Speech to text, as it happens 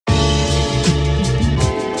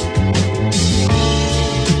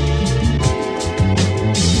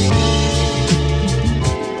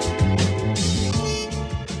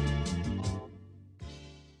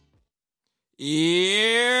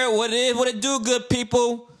what it is, what it do, good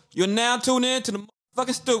people. You're now tuned in to the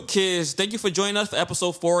motherfucking Stoop Kids. Thank you for joining us for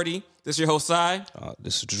episode 40. This is your host, Cy.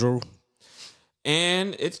 This is Drew.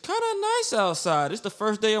 And it's kind of nice outside. It's the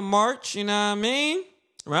first day of March, you know what I mean?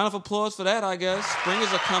 Round of applause for that, I guess. Spring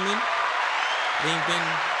is a-coming.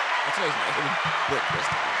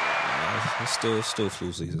 It's still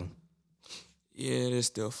flu season. Yeah, it is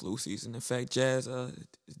still flu season. In fact, Jazz is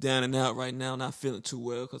down and out right now, not feeling too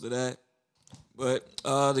well because of that. But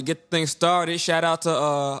to get things started, shout out to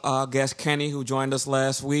our guest Kenny who joined us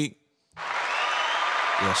last week.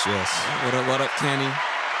 Yes. What up, Kenny?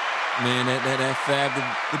 Man, that fab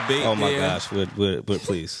debate. Oh my there. gosh, we're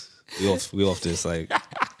please. We off this. Like,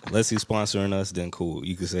 unless he's sponsoring us, then cool.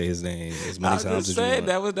 You can say his name as many times as you want.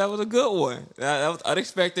 That was a good one. That was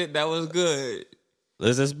unexpected. That was good.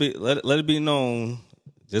 Let it be known.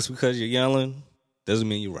 Just because you're yelling doesn't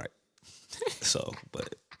mean you're right. So,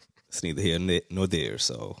 but it's neither here nor there.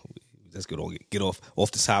 So let's get off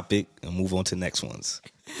the topic and move on to the next ones.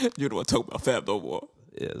 You don't want to talk about Fab no more.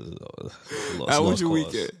 Yeah. How was your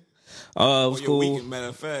weekend? It was cool. Weekend, matter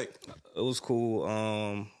of fact, it was cool.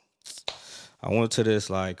 I went to this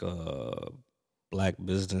black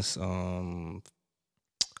business. I don't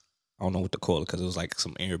know what to call it because it was like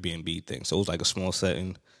some Airbnb thing. So it was like a small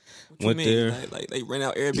setting. What you mean? There, like they rent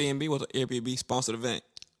out Airbnb. Was an Airbnb sponsored event?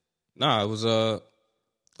 Nah, it wasn't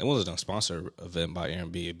a sponsored event by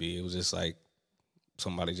Airbnb. It was just like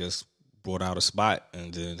somebody just brought out a spot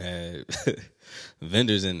and then had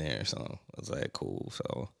vendors in there. So I was like, cool.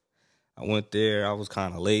 So I went there. I was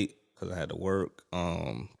kind of late because I had to work.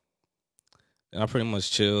 And I pretty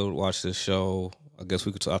much chilled, watched this show. I guess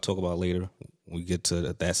I'll talk about it later when we get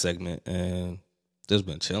to that segment. And just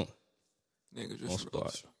been chilling. Nigga, just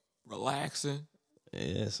relaxing.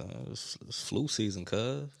 Yeah, son, it's flu season,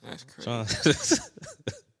 cuz. That's crazy.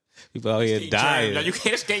 People out here dying. Now, you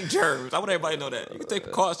can't escape germs. I want everybody to know that. You can take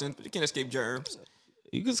precautions, but you can't escape germs.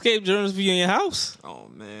 You can escape germs if you're in your house. Oh,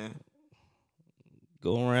 man.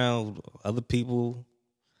 Go around other people,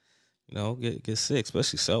 get sick,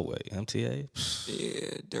 especially Subway, MTA.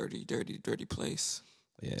 Yeah, dirty place.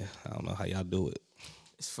 Yeah, I don't know how y'all do it.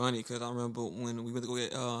 It's funny because I remember when we went to go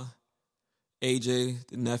get AJ,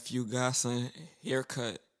 the nephew, godson,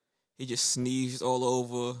 haircut. He just sneezed all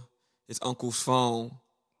over his uncle's phone.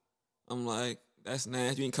 I'm like, that's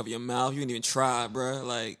nasty. You didn't cover your mouth. You didn't even try, bro.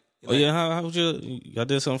 Like, yeah, how was y'all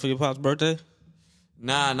did something for your pop's birthday?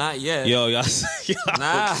 Nah, not yet. Yo, y'all.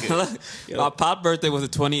 Nah, okay. My pop's birthday was the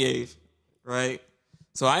 28th, right?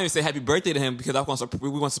 So I didn't say happy birthday to him because we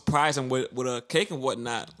want to surprise him with a cake and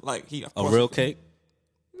whatnot. Like a real cake?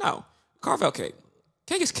 No, Carvel cake.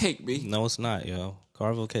 Cake is cake, B. No, it's not, yo.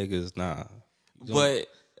 Carvel cake is not. But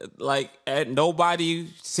nobody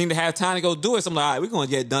seemed to have time to go do it. So I'm like, all right, we're gonna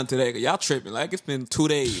get it done today. Cause y'all tripping. Like it's been 2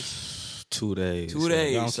 days. 2 days. 2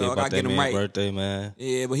 days. Y'all don't So care I about gotta get that him man's right. birthday, man.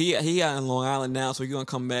 Yeah, but he out in Long Island now, so we're gonna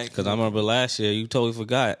come back. Because I remember last year you totally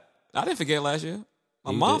forgot. I didn't forget last year.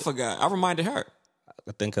 My mom forgot. I reminded her.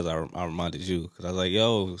 I think because I reminded you. Because I was like,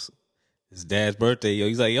 yo, it's Dad's birthday. Yo,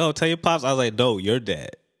 he's like, yo, tell your pops. I was like, no, your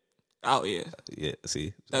dad. Oh, yeah. Yeah,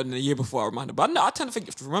 see? That was the year before I reminded. But I tend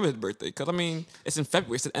to remember his birthday because, I mean, it's in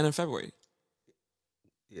February. It's the end of February.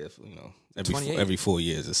 Yeah, every 4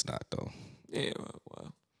 years it's not, though. Yeah,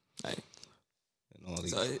 well, hey. So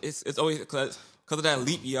So it's always, because of that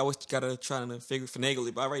leap year, I always got to try to finagle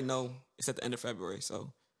it. But I already know it's at the end of February,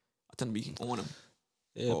 so I tend to be on him.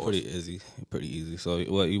 Yeah, pretty easy. So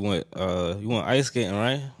what you went ice skating,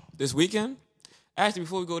 right? This weekend? Actually,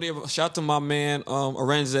 before we go there, shout out to my man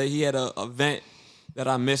Arenze. He had an event that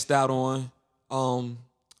I missed out on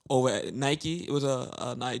over at Nike. It was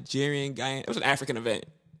a Nigerian guy. It was an African event.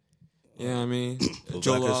 You know what I mean?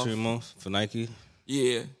 Black History Month for Nike.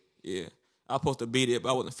 Yeah. I was supposed to be there, but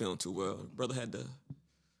I wasn't feeling too well. Brother had the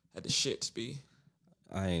shits, B.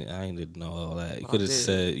 I ain't didn't know all that. You could have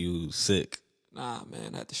said you sick. Nah,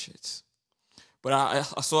 man, I had the shits. But I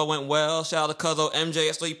saw it went well. Shout out to Cuzzo MJ.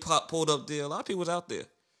 I saw he pulled up there. A lot of people was out there.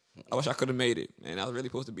 I wish I could have made it, man. I was really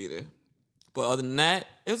supposed to be there. But other than that,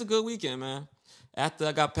 it was a good weekend, man. After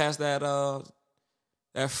I got past that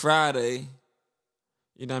Friday,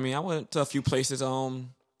 you know what I mean? I went to a few places.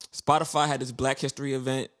 Spotify had this Black History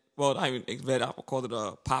event. Well, not even event. I would call it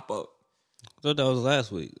a pop-up. I thought that was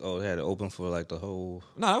last week. Oh, they had it open for like the whole...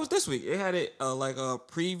 No, that was this week. It had it like a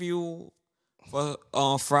preview for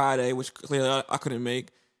on Friday, which clearly I couldn't make.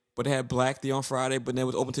 But they had Black Day on Friday, but then it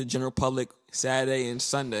was open to the general public Saturday and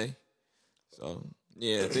Sunday. So,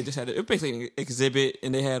 yeah, they just had it was basically an exhibit,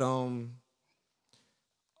 and they had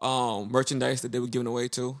merchandise that they were giving away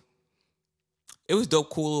too. It was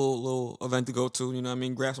dope, cool little event to go to. You know what I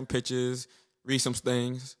mean? Grab some pictures, read some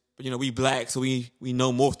things. But we black, so we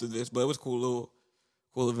know most of this. But it was a cool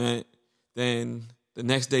event. Then the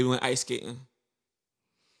next day we went ice skating.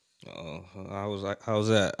 Oh, how was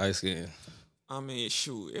that ice skating? I mean,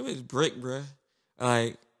 shoot, it was brick, bruh.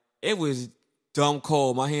 Like, it was dumb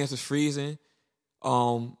cold. My hands was freezing.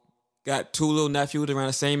 Got two little nephews around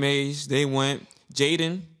the same age. They went.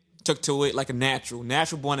 Jaden took to it like a natural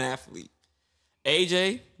born athlete.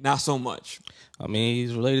 AJ, not so much. I mean,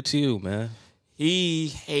 he's related to you, man. He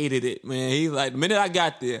hated it, man. He like, the minute I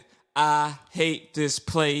got there, I hate this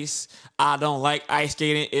place. I don't like ice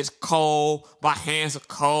skating. It's cold. My hands are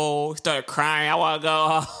cold. He started crying. I want to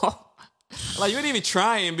go home. Like, you ain't even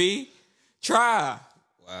trying, B. Try.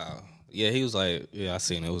 Wow. Yeah, he was like, I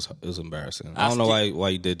seen it. It was embarrassing. I don't know why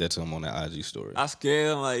you did that to him on that IG story. I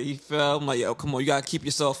scared him. Like, he fell. I'm like, yo, come on. You got to keep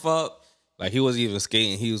yourself up. Like, he wasn't even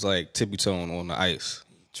skating. He was like tippy-toeing on the ice.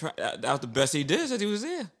 That was the best he did since he was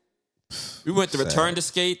there. We went to return the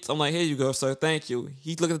skates. I'm like, here you go, sir. Thank you.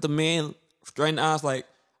 He's looking at the man straight in the eyes like,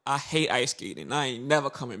 I hate ice skating. I ain't never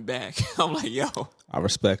coming back. I'm like, yo. I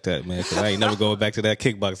respect that, man, because I ain't never going back to that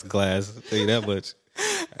kickboxing class. I'll tell you that much.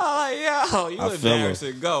 I'm like, yo, you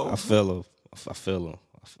embarrassing. Go. I feel him.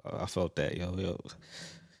 I felt that, yo.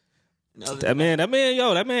 That man,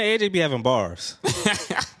 AJ be having bars.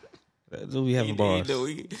 That dude be having bars.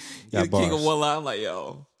 He the king of one line. I'm like,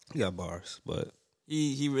 yo. He got bars, but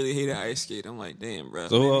he really hated ice skating. I'm like, damn, bro.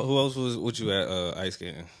 So who else was with you at ice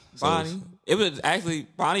skating? Bonnie. It was actually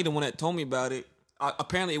Bonnie, the one that told me about it.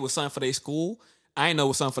 Apparently, it was something for their school. I didn't know it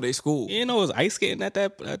was something for their school. You didn't know it was ice skating at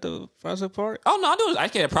the Prospect Park? Oh, no, I knew it was ice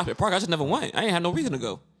skating at Prospect Park. I just never went. I didn't have no reason to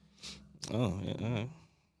go. Oh, yeah.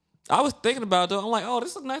 I was thinking about it, though. I'm like, oh,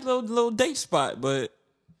 this is a nice little date spot, but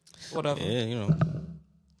whatever. Yeah,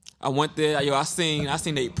 I went there. I seen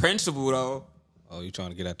the principal, though. Oh, you trying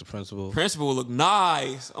to get at the principal? Principal looked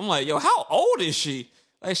nice. I'm like, yo, how old is she?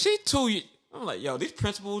 Like, she I'm like, yo, these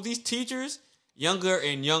principals, these teachers, younger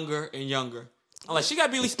and younger and younger. I'm like, she got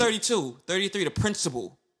to be at least 32, 33, the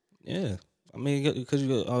principal. Yeah. I mean, because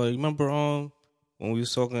you remember when we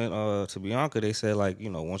was talking to Bianca, they said, like,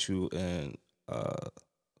 once you a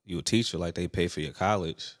teacher, like, they pay for your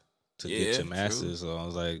college to get your master's. True. So I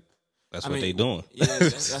was like, that's what they doing. Yeah,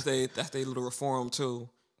 that's their little reform, too.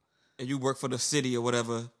 And you work for the city or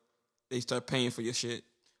whatever, they start paying for your shit.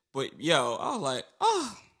 But, yo, I was like,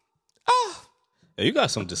 Yeah, you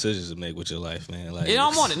got some decisions to make with your life, man. Like,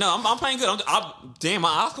 I'm on it. No, I'm playing good. Damn, my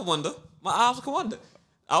eyes could wonder. I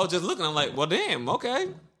was just looking. I'm like, well, damn, okay.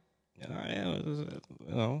 Yeah,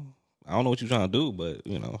 I don't know what you're trying to do, but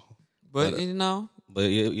But But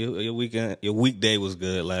your weekday was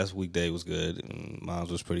good. Last weekday was good. And mine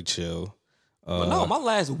was pretty chill. But no, my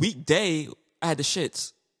last weekday, I had the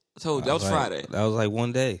shits. I told you, that was Friday. That was like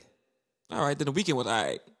one day. All right, then the weekend was all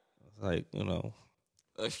right. Like,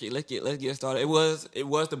 let's get started. It was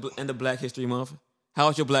the end of Black History Month. How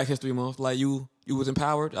was your Black History Month? Like, you was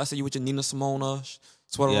empowered? I said you with your Nina Simone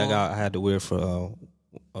sweater on. Yeah, I had to wear for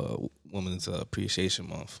Women's Appreciation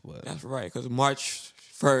Month. But that's right, because March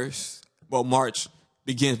 1st, March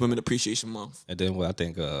begins Women's Appreciation Month. And then I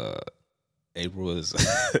think April is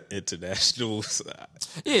international.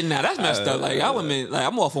 Yeah, that's messed up. Like,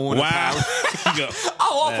 I'm all for women empowerment.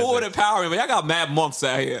 I'm all for women empowerment, but y'all got mad months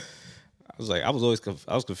out here. I was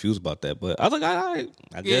confused about that, but I was like,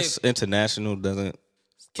 I guess international doesn't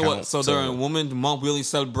count. So during Women's Month, we only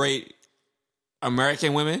celebrate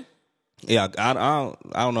American women? Yeah, I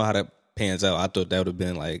don't know how that pans out. I thought that would have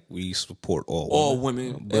been like, we support all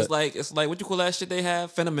women. But it's like what you call that shit they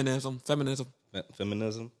have? Feminism. Feminism?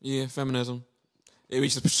 Yeah, feminism. We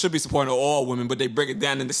should be supporting all women, but they break it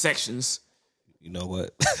down into sections. You know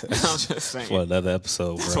what? I'm just saying. For another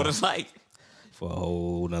episode, bro. That's what it's like. For a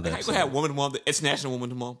whole nother episode. We're gonna have Women's Month, the International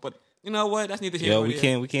Women's Month, but you know what? That's neither here nor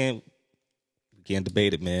there. We can't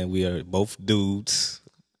debate it, man. We are both dudes.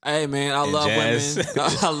 Hey, man, I love women.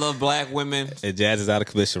 I love black women. And Jazz is out of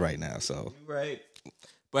commission right now, so. Right.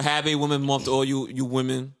 But happy Women's Month to all you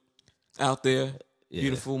women out there.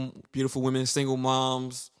 Yeah. Beautiful women, single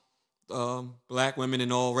moms, black women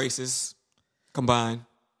in all races combined.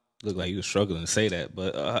 Look like you were struggling to say that,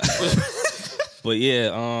 but but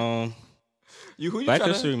yeah, Black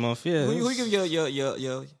History Month, yeah. Who you give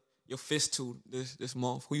your fist to this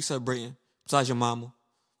month? Who you celebrating besides your mama?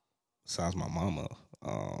 Besides my mama,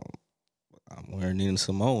 I'm wearing Nina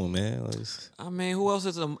Simone, man. Who else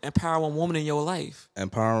is an empowering woman in your life?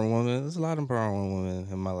 Empowering woman? There's a lot of empowering women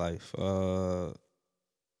in my life.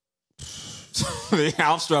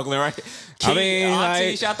 I'm struggling, right?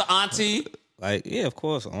 Auntie, shout out to Auntie. Like, yeah, of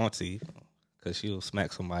course, Auntie, because she'll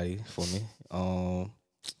smack somebody for me.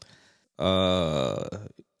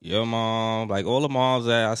 your mom, like all the moms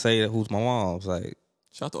that I say, who's my mom's, like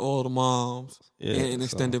Shout out to all the moms and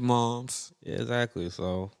extended moms. Yeah, exactly.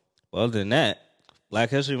 So, other than that, Black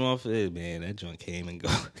History Month, man, that joint came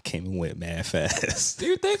and went mad fast. Do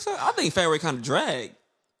you think so? I think February kind of dragged.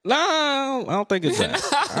 No, I don't think it dragged.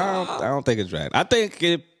 I don't think it dragged. I think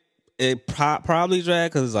it probably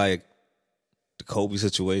dragged because like the Kobe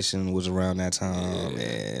situation was around that time,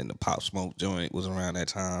 and the Pop Smoke joint was around that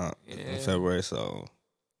time in February. So.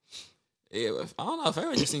 Yeah, I don't know.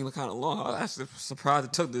 February just seemed kind of long. I was surprised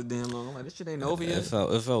it took this damn long. I'm like, this shit ain't over yet.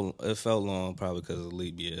 It felt long, probably because of the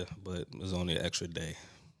leap year, but it was only an extra day.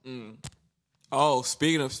 Oh,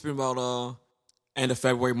 speaking about end of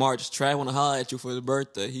February, March, Trav want to holler at you for his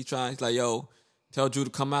birthday. He's like, yo, tell Drew to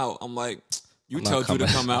come out. I'm like, tell Drew to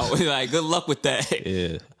come out. Like, good luck with that.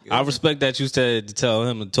 Yeah, I respect that you said to tell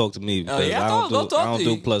him to talk to me because I don't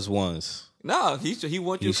do plus ones. No, he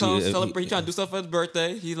wants you to come celebrate. He trying to do stuff for his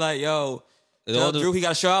birthday. He's like, yo, tell Drew he got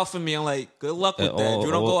to show out for me. I'm like, good luck with that. Drew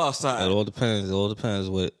don't go outside. It all depends. It all depends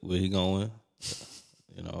where he going.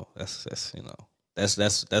 You know, that's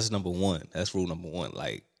number one. That's rule number one.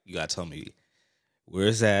 Like, you gotta tell me where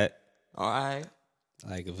it's at. All right.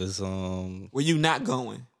 Like if it's where you not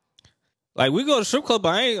going? Like we go to strip club, but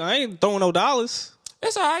I ain't throwing no dollars.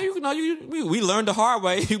 It's all right. You know, we learned the hard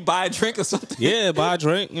way. You buy a drink or something. Yeah, buy a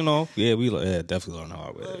drink. You know. Yeah, we definitely learned the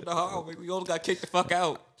hard way. Learned the hard way. We all got kicked the fuck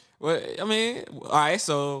out. Well, I mean, all right.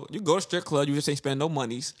 So you go to strip club. You just ain't spend no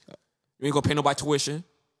monies. You ain't gonna pay nobody tuition.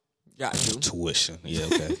 Got you. Tuition. Yeah.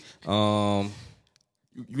 Okay.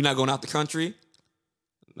 You not going out the country?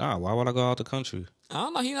 Nah. Why would I go out the country? I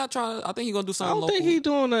don't know. He not trying. I think he gonna do something. I don't think he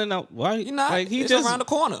doing nothing. Out. Why? He not. Like, it's just around the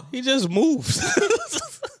corner. He just moves.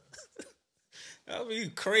 That'd be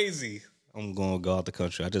crazy. I'm gonna go out the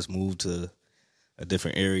country. I just moved to a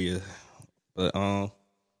different area, but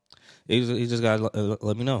he just gotta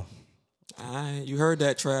let me know. You heard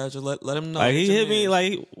that, Trash. Let him know. Like he hit me.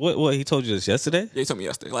 Like what? He told you this yesterday? Yeah, he told me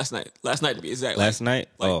yesterday. Last night to be exact. Last night,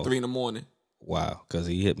 like 3 a.m. Wow, because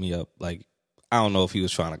he hit me up. Like I don't know if he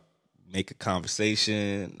was trying to make a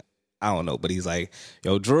conversation. I don't know, but he's like,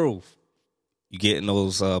 "Yo, Drew, you getting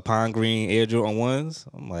those pine green Air Jordan 1s?"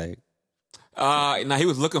 I'm like. Nah, he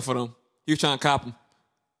was looking for them. He was trying to cop them.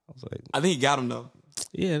 I was like, I think he got them though.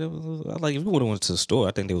 Yeah, like if we would have went to the store,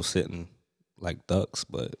 I think they were sitting like ducks,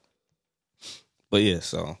 but yeah.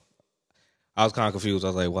 So I was kind of confused. I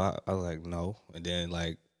was like, "Why?" I was like, "No," and then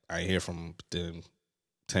like I hear from them.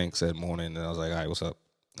 Tank said morning, and I was like, "All right, what's up?"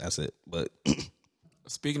 That's it. But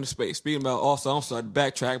speaking of space, speaking about also, I'm sorry to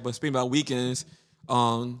backtrack, but speaking about weekends, a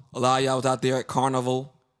lot of y'all was out there at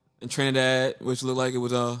Carnival in Trinidad, which looked like it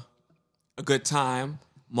was a good time.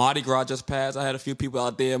 Mardi Gras just passed. I had a few people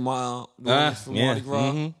out there for Mardi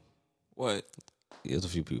Gras. Mm-hmm. What? There's a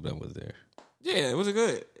few people that was there. Yeah, it was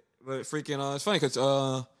good. But freaking, it's funny because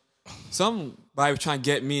somebody was trying to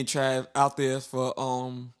get me and Trav out there for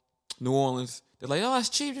New Orleans. They're like, "Oh, it's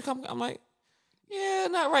cheap. You come." I'm like, "Yeah,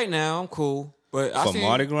 not right now. I'm cool." But for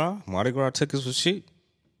Mardi Gras tickets was cheap.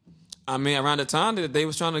 I mean, around the time that they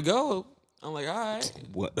was trying to go, I'm like, all right.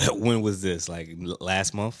 When was this? Like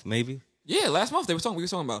last month, maybe? Yeah, last month we were talking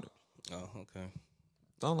about it. Oh, okay.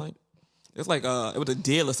 So I'm like, it's like it was a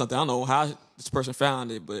deal or something. I don't know how this person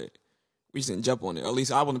found it, but we just didn't jump on it. Or at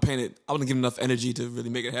least I wasn't giving enough energy to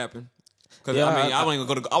really make it happen. Because I wasn't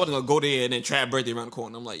gonna go there and then try birthday around the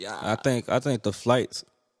corner. I'm like, yeah. I think the flights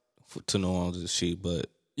to New Orleans is cheap, but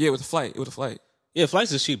yeah, it was a flight. Yeah,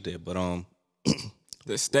 flights is cheap there, but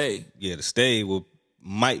the stay. Yeah, the stay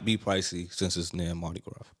might be pricey since it's near Mardi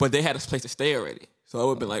Gras. But they had a place to stay already. So it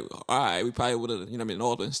would have been like, all right, we probably would have,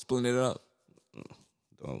 all been splitting it up.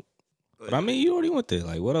 Don't. But I mean, you already went there.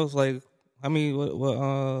 Like, what else? Like, I mean, what?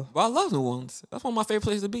 Well, I love New Orleans. That's one of my favorite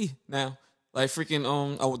places to be now. Like,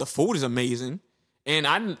 freaking, the food is amazing. And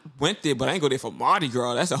I went there, but I ain't go there for Mardi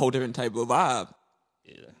Gras. That's a whole different type of vibe.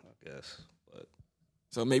 Yeah, I guess. But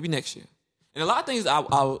so maybe next year. And a lot of things, I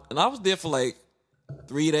was there for like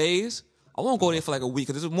 3 days. I won't go there for like a week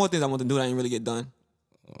because there's more things I want to do that I didn't really get done.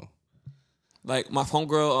 Oh. Like my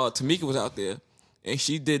homegirl Tamika was out there, and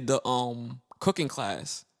she did the cooking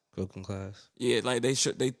class. Cooking class? Yeah, like they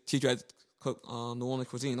teach you how to cook New Orleans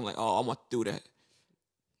cuisine. I'm like, oh, I want to do that.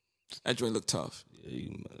 That joint looked tough. Yeah,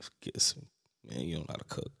 you must get some. Man, you don't know how to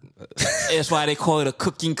cook. That's why they call it a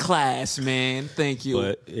cooking class, man. Thank you.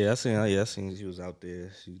 But yeah, I seen she was out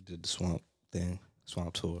there. She did the swamp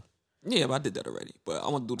tour. Yeah, but I did that already. But I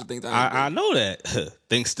want to do the things I know that.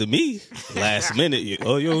 Thanks to me, last minute.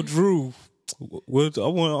 Oh, yo, Drew, what? I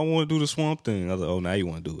want to do the swamp thing. I was like, oh, now you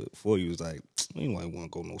want to do it. Before you was like, you ain't want to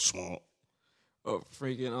go no swamp. Oh,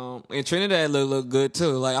 freaking and Trinidad look good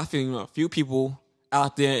too. Like I feel a few people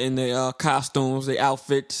out there in their costumes, their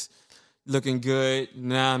outfits, looking good. You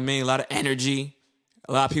know what I mean? A lot of energy.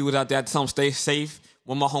 A lot of people out there to tell them stay safe.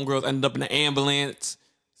 One of my homegirls ended up in the ambulance.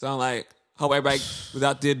 So I'm like, hope everybody was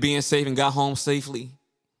out there being safe and got home safely.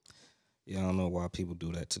 Yeah, I don't know why people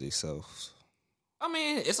do that to themselves. I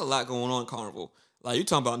mean, it's a lot going on in Carnival. Like, you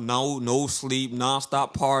talking about no sleep,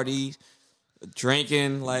 nonstop parties,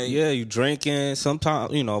 drinking, like... Yeah, you drinking.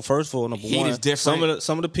 Sometimes, you know, first of all, number heat one, is different.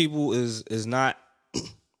 Some of the people is not...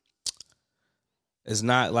 It's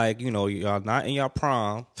not like, you know, y'all not in your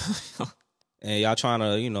prime. And y'all trying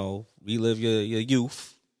to, you know, relive your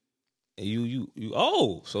youth. And you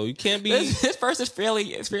old, so you can't be... This person is fairly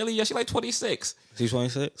young. She's like 26. She's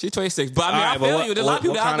 26? She's 26. But I mean, Right, I feel you. There's a lot of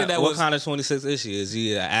people out there that What kind of 26 is she? Is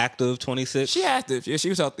he an active 26? She active. Yeah, she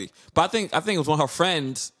was healthy. But I think it was one of her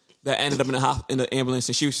friends that ended up in the ambulance,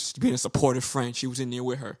 and she was being a supportive friend. She was in there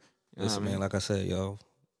with her. Listen, man, like I said, yo,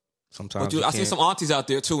 sometimes I see some aunties out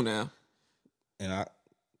there too now. And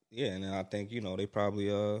I think, you know, they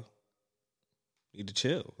probably need to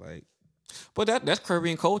chill. Like, but that's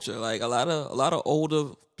Caribbean culture. Like a lot of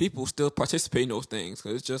older people still participate in those things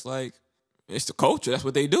because it's just like it's the culture. That's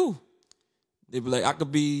what they do. They be like, I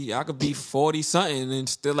could be 40 something and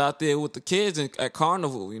still out there with the kids at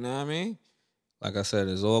Carnival. You know what I mean? Like I said,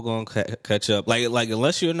 it's all going to catch up. Like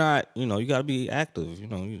unless you're not, you know, you got to be active. You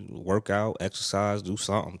know, you work out, exercise, do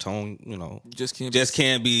something. Tone, you know,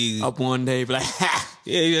 can't be up one day, be like, ha!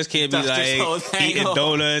 Yeah, you just can't be like eating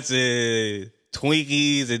donuts and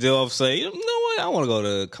Twinkies and then all of a sudden, you know what? I want to go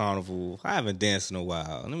to Carnival. I haven't danced in a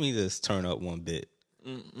while. Let me just turn up one bit.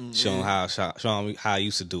 Show them how I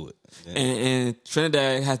used to do it. Yeah. And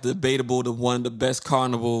Trinidad has one of the best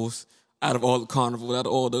carnivals out of all the carnivals, out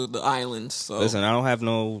of all the islands. So listen, I don't have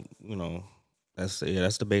no, you know, that's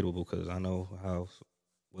debatable because I know how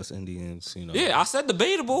West Indians, you know. Yeah, I said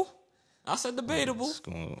debatable. I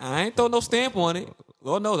ain't throw no stamp on it.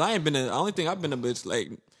 Lord knows I ain't been. The only thing I've been to is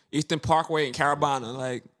like Eastern Parkway and Carabana.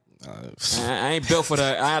 Like I ain't built for the.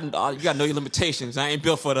 You gotta know your limitations. I ain't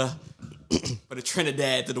built for the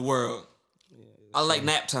Trinidad to the world. I like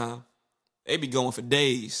nap time. They be going for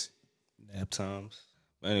days. Nap times.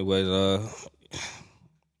 Anyways,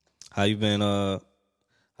 how you been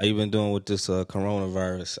doing with this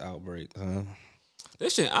coronavirus outbreak, huh?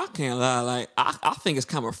 This shit, I can't lie. Like, I think it's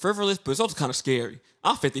kind of frivolous, but it's also kind of scary.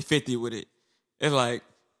 I'm 50-50 with it. It's like,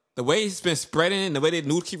 the way it's been spreading and the way the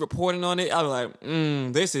news keep reporting on it, I was like,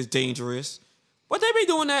 this is dangerous. But they be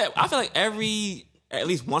doing that, I feel like at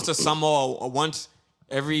least once a summer or once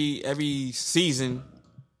every season,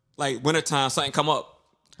 like wintertime, something come up.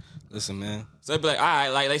 Listen, man. So they'd be like, all right,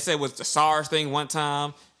 like they said with the SARS thing one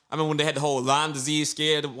time. I remember when they had the whole Lyme disease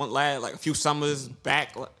scare like a few summers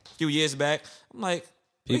back, a few years back. I'm like,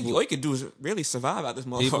 all you can do is really survive out this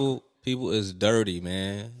motherfucker. People is dirty,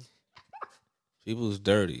 man. People is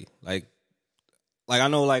dirty. Like I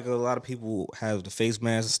know like a lot of people have the face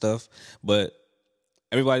masks and stuff, but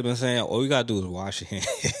everybody been saying, all you gotta do is wash your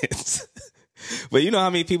hands. But you know how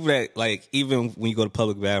many people that like even when you go to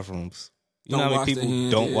public bathrooms, you know how many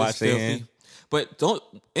people don't wash their hands? But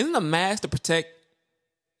isn't the mask to protect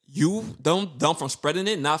you them from spreading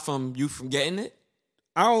it, not from you from getting it?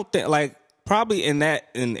 I don't think like probably in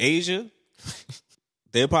Asia,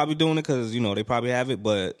 they're probably doing it because, you know, they probably have it.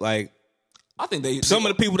 But, like, I think some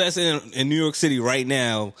of the people that's in New York City right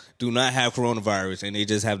now do not have coronavirus, and they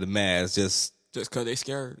just have the mask just because they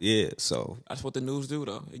scared. Yeah, so. That's what the news do,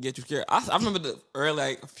 though. It get you scared. I remember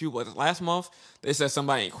last month, they said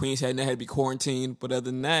somebody in Queens had to be quarantined. But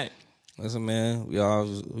other than that. Listen, man, y'all,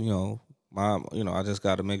 you know, I just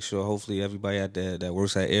got to make sure hopefully everybody out there that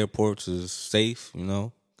works at airports is safe, you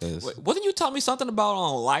know. Wait, wasn't you telling me something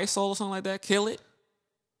about Lysol or something like that? Kill it?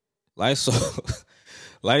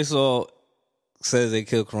 Lysol says they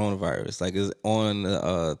kill coronavirus. Like it's on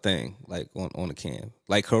the thing, like on the can.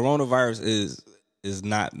 Like coronavirus is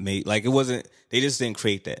not made. Like it wasn't. They just didn't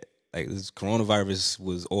create that. Like this coronavirus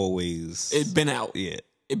was always. It's been out. Yeah,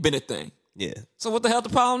 it been a thing. Yeah. So what the hell the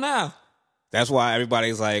problem now? That's why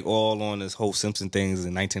everybody's like all on this whole Simpson things.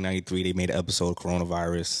 In 1993, they made an episode of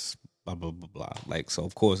coronavirus. Blah blah blah blah. Like so,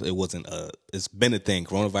 of course, it wasn't it's been a thing.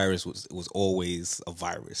 Coronavirus was always a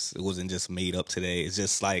virus. It wasn't just made up today. It's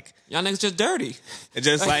just like y'all niggas just dirty. It's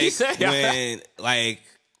just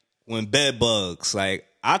when bed bugs. Like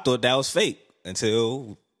I thought that was fake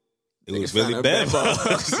until it was really bed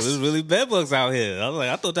bugs. It was really bed bugs out here. I was like,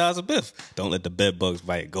 I thought that was a myth. Don't let the bed bugs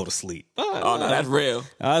bite. Go to sleep. Oh no, that's real.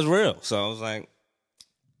 That's real. So I was like,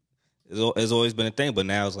 it's always been a thing, but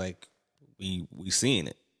now it's like we seeing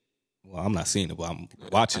it. Well, I'm not seeing it, but I'm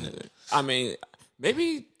watching it. I mean,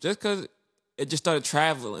 maybe just because it just started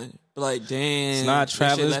traveling. Like, damn. It's not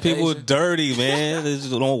traveling. It's people dirty, man. They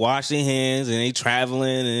just don't wash their hands and they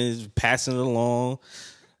traveling and passing it along.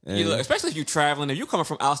 Especially if you're traveling, if you're coming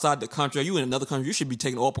from outside the country or you in another country, you should be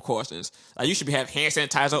taking all precautions. Like, you should have hand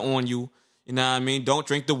sanitizer on you. You know what I mean? Don't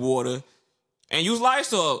drink the water. And use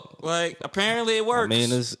Lysol. Like, apparently it works. I mean,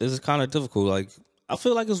 it's kind of difficult. Like, I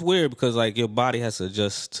feel like it's weird because, like, your body has to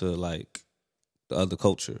adjust to, like, the other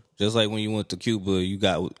culture. Just like when you went to Cuba,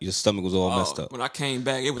 your stomach was all messed up. When I came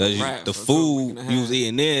back, it was a wrap. The food you was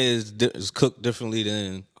eating there is cooked differently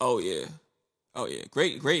than... Oh, yeah.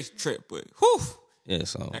 Great trip, but whew. Yeah,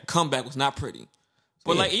 so... That comeback was not pretty.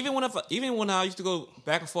 But, like, even when I used to go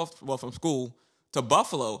back and forth from school to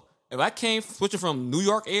Buffalo, if I came switching from New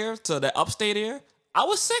York air to the upstate air, I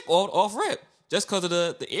was sick off rip just because of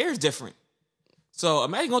the air is different. So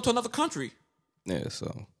imagine going to another country. Yeah,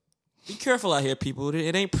 so be careful out here, people.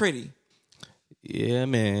 It ain't pretty. Yeah,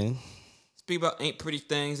 man. Speak about ain't pretty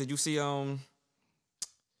things. Did you see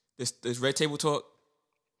this Red Table Talk?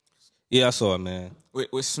 Yeah, I saw it, man.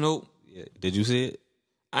 With Snoop. Yeah, did you see it?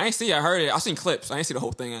 I ain't see it. I heard it. I seen clips. I ain't see the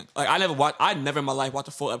whole thing. Like I never in my life watched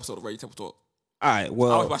a full episode of Red Table Talk. All right, well,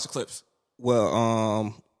 I always watch the clips.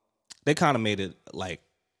 Well, they kind of made it like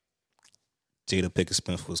Jada Pinkett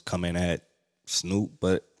Smith was coming at Snoop,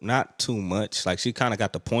 but not too much. Like, she kind of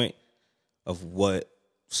got the point of what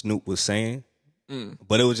Snoop was saying.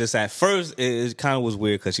 But it was just at first, it kind of was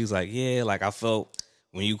weird because she's like, yeah, like, I felt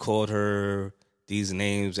when you called her these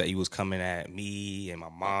names that you was coming at me and my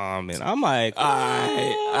mom. And I'm like,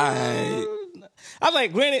 I'm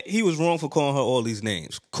like, granted, he was wrong for calling her all these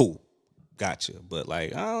names. Cool. Gotcha. But,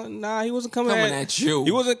 like, nah, he wasn't coming at you.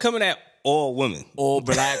 He wasn't coming at all women. All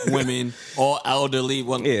black women, all elderly.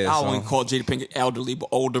 Well, yeah, I wouldn't call Jada Pinkett elderly, but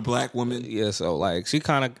older black women. Yeah, so, like, she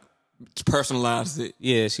kind of personalized it.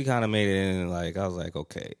 Yeah, she kind of made it in, like, I was like,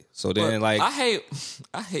 okay. So then, but like... I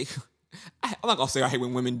hate... I'm not going to say I hate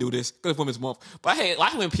when women do this, because it's Women's Month, but I hate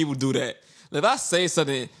when people do that. If I say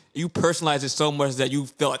something, you personalize it so much that you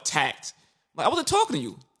feel attacked. Like, I wasn't talking to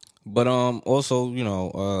you. But also, you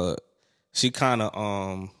know... she kind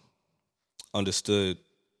of understood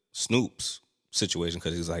Snoop's situation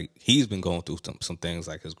because he's been going through some things,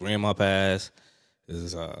 like his grandma passed,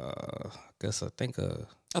 his I think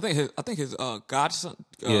his godson,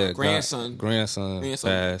 grandson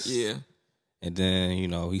passed, yeah, and then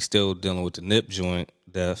he's still dealing with the Nip joint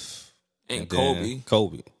death and Kobe.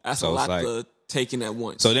 That's so a lot to take in at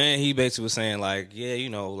once. So then he basically was saying, like, yeah,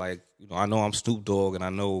 I know I'm Snoop Dogg, and I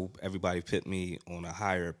know everybody put me on a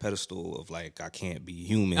higher pedestal of, like, I can't be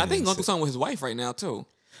human. I think he's going through something with his wife right now, too.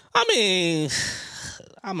 I mean,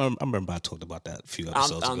 I remember I talked about that a few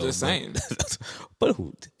episodes ago. I'm just saying. But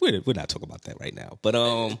we're not talking about that right now. But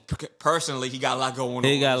personally, he got a lot going on.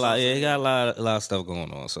 He got a lot of stuff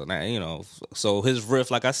going on. So now, so his riff,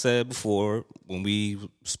 like I said before, when we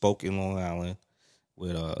spoke in Long Island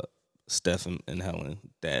with Steph and Helen,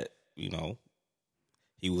 that,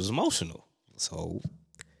 he was emotional. So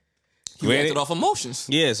he acted off emotions.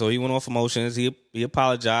 Yeah, so he went off emotions. He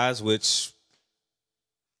apologized, which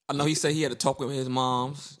I know he said he had to talk with his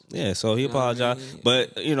moms. Yeah, so he apologized.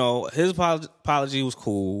 But, his apology was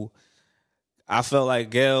cool. I felt like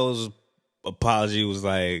Gail's apology was,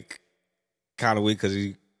 like, kind of weak because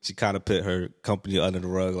she kind of put her company under the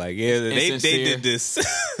rug. Like, yeah, they did this.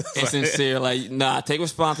 Insincere. Like, nah, take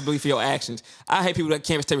responsibility for your actions. I hate people that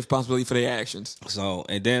can't take responsibility for their actions. So,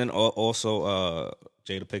 and then also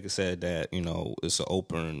Jada Pinkett said that, it's an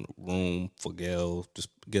open room for Gail. Just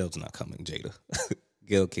Gail's not coming, Jada.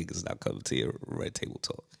 Gail King is not coming to your Red Table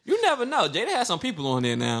Talk. You never know. Jada has some people on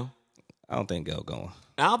there now. I don't think Gail going.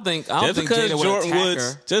 I don't think Jada would attack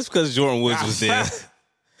her. Just because Jordan Woods was there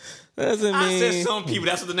doesn't mean. I said some people.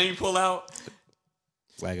 That's what the name you pull out.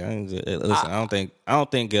 Like, I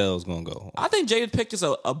don't think Gail's gonna go. I think Jada picked just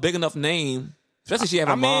a big enough name, especially she have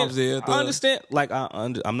her moms there. I understand. Like,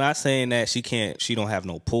 I'm not saying that she don't have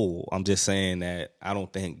no pull. I'm just saying that I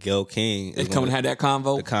don't think Gail King is coming to have that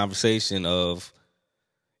convo. The conversation of.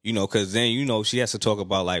 Because then, she has to talk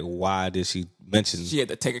about, like, why did she mention... She had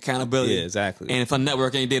to take accountability. Yeah, exactly. And if her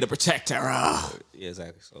network ain't there to protect her... Yeah,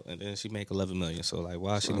 exactly. So, and then she make $11 million. So, like,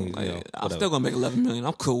 why she need... I'm still going to make $11 million.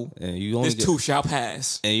 I'm cool. And you only this too shall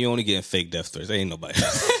pass. And you only getting fake death threats. There ain't nobody.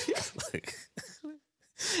 Like,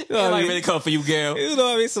 nobody really come for you, Gail. You know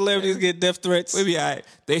what I mean? Celebrities get death threats. We be all right.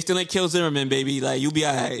 They still ain't kill Zimmerman, baby. Like, you be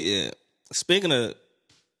all right. Yeah. Speaking of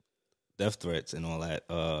death threats and all that,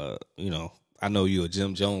 I know you're a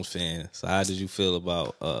Jim Jones fan, so how did you feel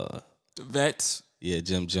about the vets? Yeah,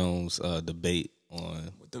 Jim Jones debate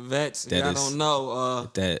on with the vets. I don't know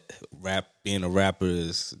that being a rapper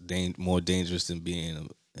is more dangerous than being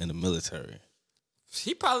in the military.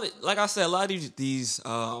 He probably, like I said, a lot of these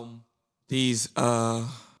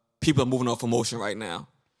people are moving off emotion right now.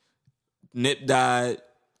 Nip died,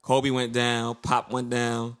 Kobe went down, Pop went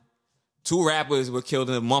down. 2 rappers were killed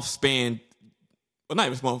in a month span. Well, not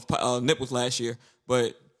even a month. Nip was last year,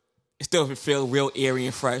 but it still feel real eerie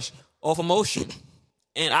and fresh off emotion.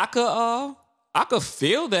 And I could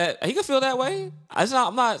feel that. He could feel that way.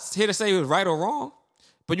 I'm not here to say it was right or wrong.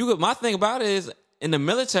 But my thing about it is, in the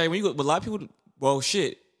military, when you go, a lot of people, well,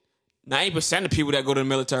 shit, 90% of people that go to the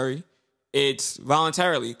military, it's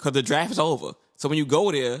voluntarily because the draft is over. So when you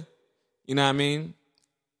go there, you know what I mean?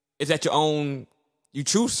 It's at your own, you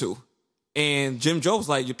choose to. And Jim Jones,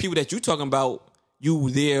 like, the people that you talking about, you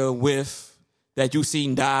there with, that you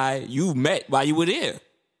seen die, you met while you were there.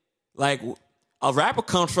 Like, a rapper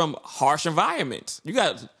comes from harsh environments. You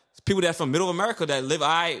got people that from middle America that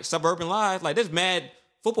live suburban lives. Like, there's mad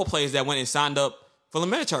football players that went and signed up for the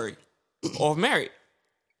military or married.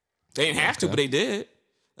 They didn't have to, but they did.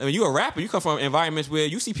 I mean, you a rapper. You come from environments where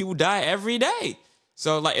you see people die every day.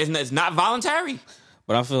 So, like, it's not voluntary.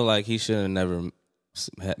 But I feel like he should have never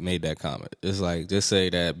made that comment. It's like, just say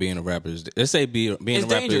that being a rapper is... Let's say being a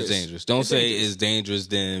rapper is dangerous. Don't say it's dangerous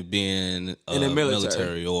than being in the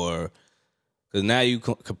military or... Because now you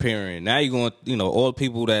comparing. Now you going, all the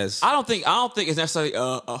people that's... I don't think it's necessarily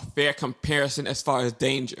a fair comparison as far as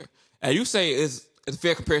danger. And you say it's a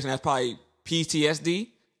fair comparison that's probably PTSD.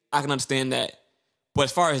 I can understand that. But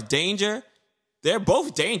as far as danger, they're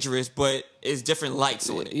both dangerous, but it's different lights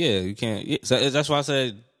on it. Yeah, you can't. Yeah, so that's why I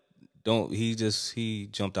said, don't. He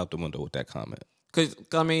jumped out the window with that comment. Because,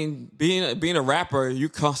 I mean, being a rapper, you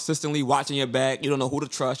consistently watching your back. You don't know who to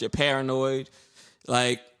trust. You're paranoid.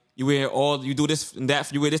 Like, you do this and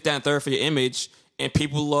that. You wear this, that, and third for your image, and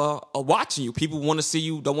people are watching you. People want to see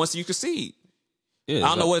you. Don't want to see you succeed. Yeah, I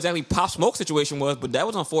don't know what exactly Pop Smoke's situation was, but that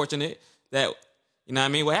was unfortunate. That, you know what I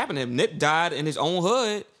mean? What happened to him? Nip died in his own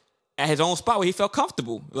hood at his own spot where he felt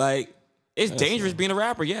comfortable. Like, it's dangerous being a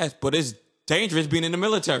rapper, yes, but it's dangerous being in the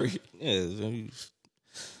military. Yeah,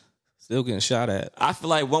 still getting shot at. I feel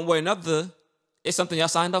like one way or another, it's something y'all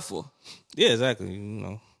signed up for. Yeah, exactly.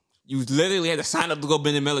 You literally had to sign up to go be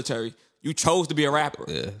in the military. You chose to be a rapper.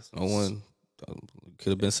 Yeah, no one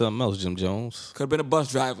could have been something else. Jim Jones could have been a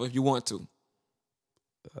bus driver if you want to.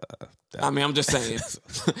 I mean, I'm just saying.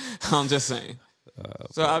 I'm just saying.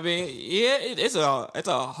 So I mean, yeah, it's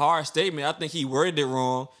a hard statement. I think he worded it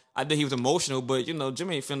wrong. I think he was emotional, but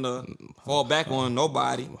Jimmy ain't finna fall back on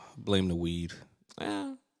nobody. Blame the weed.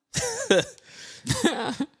 Yeah.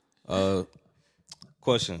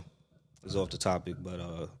 Question is off the topic,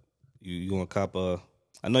 but you want to cop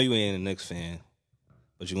I know you ain't a Knicks fan,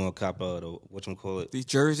 but you want to cop the whatchamacallit? These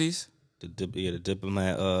jerseys? The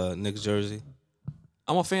Diplomat Knicks jersey.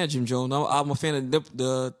 I'm a fan of Jim Jones. I'm a fan of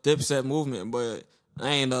the Dipset movement, but I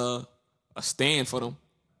ain't a stand for them.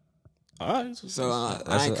 All right. So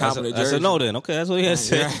I ain't copping the jersey. I said no then. Okay, that's what he had to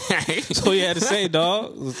say. That's what he had to say,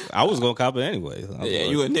 dog. I was going to cop it anyway. Yeah,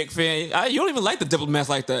 you a Knicks fan. You don't even like the Diplomats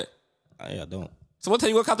like that. I don't. So what tell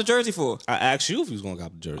you what cop the jersey for? I asked you if you was going to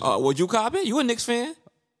cop the jersey. Would you cop it? You a Knicks fan?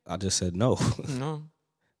 I just said no. No.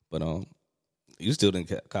 But you still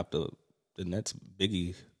didn't cop the Nets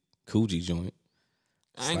Biggie Coogee joint.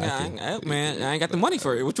 I ain't got the money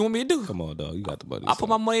for it. What you want me to do? Come on, dog. You got the money. I put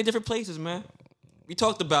my money in different places, man. We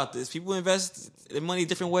talked about this. People invest their money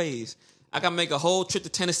different ways. I got to make a whole trip to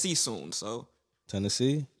Tennessee soon, so.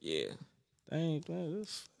 Tennessee? Yeah. Dang, man,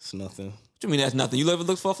 that's nothing. What you mean that's nothing? You ever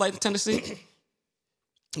look for a flight to Tennessee?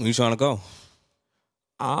 Where you trying to go?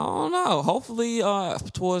 I don't know. Hopefully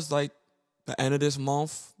towards like the end of this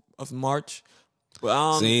month of March.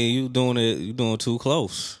 But, see, you doing too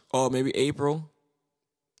close. Or maybe April.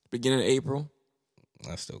 Beginning of April.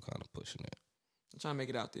 That's still kind of pushing it. I'm trying to make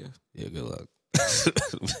it out there. Yeah, good luck.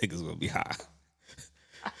 The ticket's going to be high.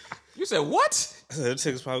 You said what? The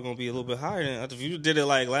ticket's probably going to be a little bit higher than if you did it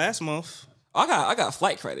like last month. I got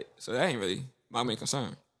flight credit, so that ain't really my main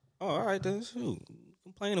concern. Oh, all right, then. Shoot.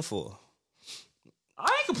 Complaining for? I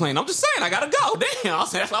ain't complaining. I'm just saying I gotta go. Damn, I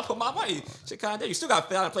said that's why I put my money. Shit, kind of. You still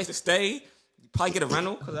gotta find a place to stay. You probably get a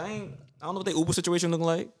rental because I don't know what the Uber situation looking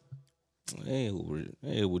like. Hey,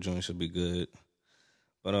 Uber joint should be good.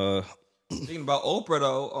 But thinking about Oprah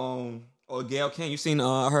though, or Gayle King, you seen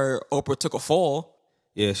her Oprah took a fall.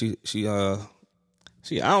 Yeah, she I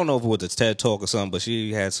don't know if it was a TED talk or something, but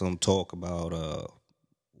she had some talk about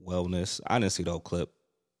wellness. I didn't see the whole clip.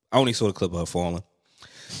 I only saw the clip of her falling.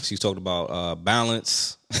 She talked about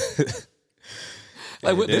balance.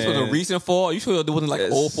 Like this was a recent fall. You sure it wasn't like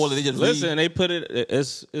old fall that they just listen? They put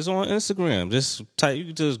it's on Instagram. Just type. You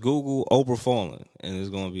can just Google Oprah falling, and it's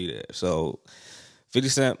gonna be there. So 50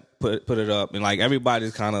 Cent put it up, and like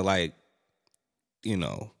everybody's kind of like,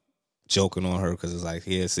 joking on her because it's like,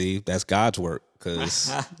 yeah, see, that's God's work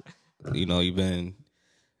because you've been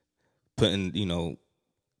putting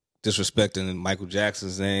disrespecting Michael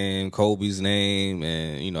Jackson's name, Kobe's name,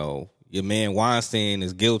 and your man Weinstein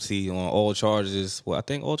is guilty on all charges. Well, I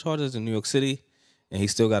think all charges in New York City, and he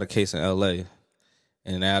still got a case in L.A.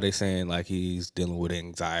 And now they saying like he's dealing with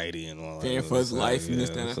anxiety and all that. Fearing for his life and this,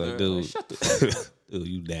 that, and the third. Dude, like, shut the fuck up. Dude,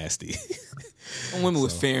 you nasty. Women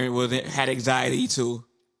was fearing, had anxiety too.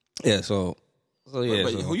 Yeah, so yeah.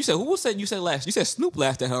 But who you said last? You said Snoop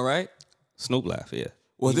laughed at her, right? Snoop laughed, yeah.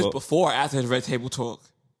 Was this before or after his Red Table Talk?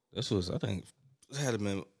 This was, I think, it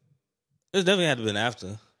definitely had to have been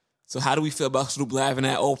after. So how do we feel about Snoop laughing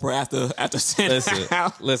at Oprah after sending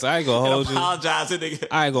Listen, I ain't gonna hold you. Apologizing, nigga.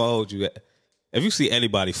 I ain't gonna hold you. If you see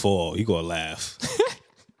anybody fall, you gonna laugh.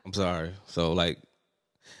 I'm sorry. So like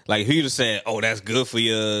if you just said, "Oh, that's good for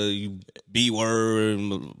you B-word,"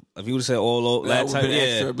 if you would have said all that time,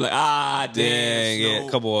 yeah, like, damn, yeah,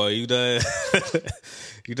 come on, you done,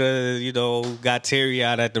 got Terry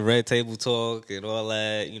out at the Red Table Talk and all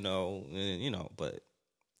that, but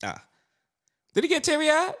Did he get Terry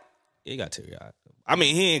out? Yeah, he got Terry out. I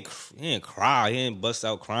mean, he ain't cry, he ain't bust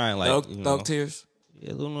out crying like dog tears.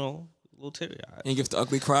 Yeah, little Terry out. He ain't give the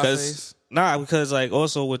ugly cry face. Nah, because like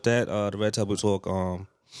also with that the Red Table Talk,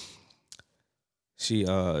 she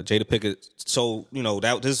Jada Pinkett. So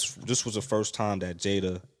this was the first time that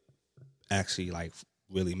Jada actually like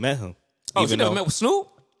really met him. Oh, she never met with Snoop?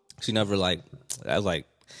 She never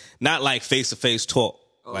not like face to face talk.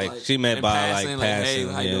 Like she met by passing, hey,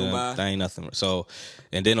 how you doing, bye? That ain't nothing. So,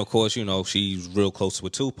 and then of course she's real close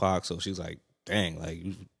with Tupac. So she's like, dang, like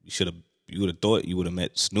you would have thought you would have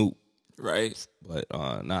met Snoop. Right. But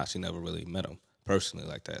she never really met him personally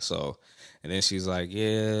like that. So, and then she's like,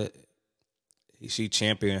 yeah, she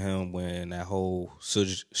championed him when that whole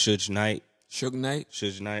Suge Knight thing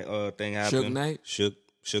happened.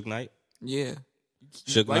 Suge Knight? Yeah.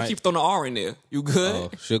 Suge Why Knight. You keep throwing the R in there? You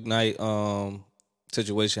good? Suge Knight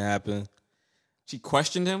situation happened. She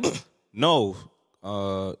questioned him? No,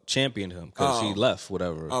 championed him because she left,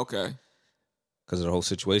 whatever. Okay. Because of the whole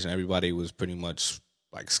situation, everybody was pretty much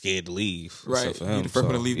like scared to leave. Right. For him. You the first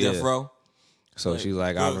one to leave Death Row. So she's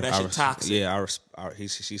like, that shit toxic. Yeah,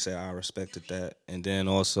 she said I respected that, and then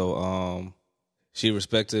also she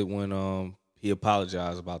respected when he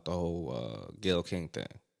apologized about the whole Gayle King thing,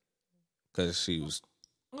 because she was.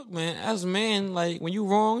 Look, man, as a man, like when you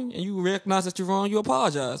wrong and you recognize that you're wrong, you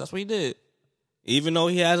apologize. That's what he did. Even though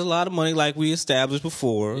he has a lot of money, like we established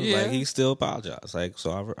before, like he still apologized. Like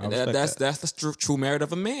so, I respect that. That's the true merit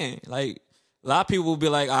of a man. Like a lot of people will be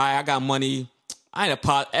like, "All right, I got money. I ain't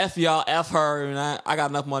F y'all, F her, and I got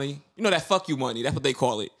enough money." You know that fuck you money. That's what they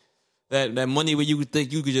call it. That money where you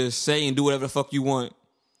think you could just say and do whatever the fuck you want.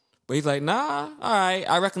 But he's like, nah, all right,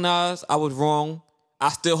 I recognize I was wrong. I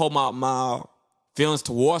still hold my feelings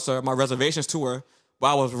towards her, my reservations to her, but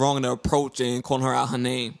I was wrong in the approach and calling her out her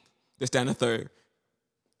name. This, that, and the third.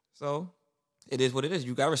 So it is what it is.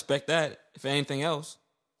 You gotta respect that, if anything else.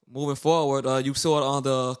 Moving forward, you saw it on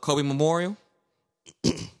the Kobe Memorial?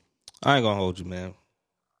 I ain't gonna hold you, man.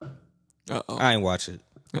 Uh-oh. I ain't watch it.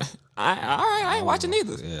 I ain't watching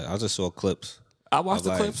either. Yeah, I just saw clips. I watched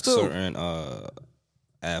the clips too. Certain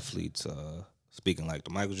athletes speaking, like the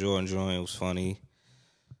Michael Jordan joint was funny,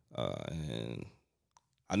 and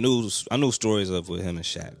I knew stories with him and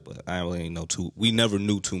Shaq, but I really didn't know we never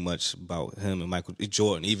knew too much about him and Michael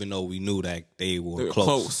Jordan, even though we knew that they were close.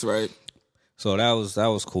 Close, right? So that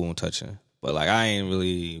was cool and touching. But like I ain't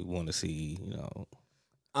really want to see,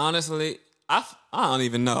 Honestly, I don't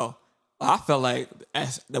even know. I felt like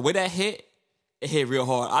the way that hit, it hit real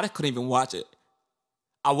hard. I just couldn't even watch it.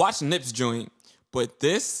 I watched Nip's joint, but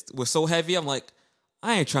this was so heavy. I'm like,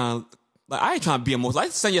 I ain't trying to be emotional.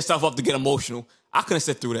 Like, send yourself up to get emotional. I couldn't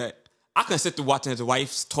sit through that. I couldn't sit through watching his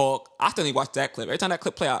wife's talk. I still didn't watch that clip. Every time that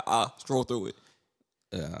clip play, I scroll through it.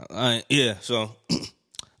 So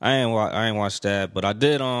I ain't watched that, but I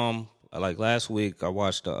did. Like last week, I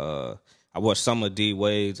watched some of D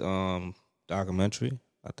Wade's documentary.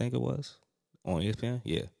 I think it was on ESPN.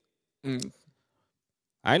 Yeah.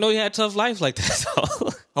 I know he had a tough life like that. So.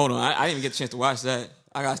 Hold on, I didn't even get a chance to watch that.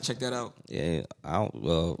 I gotta check that out. Yeah,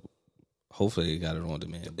 hopefully they got it on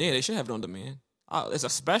demand. Yeah, they should have it on demand. It's a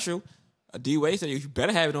special. A D Wade said you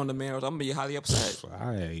better have it on demand, or I'm gonna be highly upset.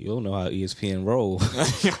 All right, you don't know how ESPN roll.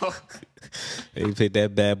 They put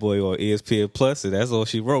that bad boy on ESPN Plus, and that's all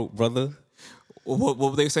she wrote, brother. What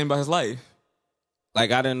were they saying about his life?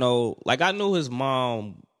 Like I didn't know. Like I knew his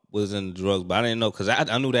mom was in drugs, but I didn't know because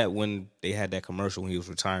I knew that when they had that commercial when he was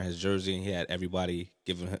retiring his jersey and he had everybody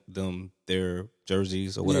giving them their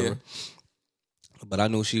jerseys or whatever. But I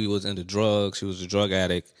knew she was into drugs. She was a drug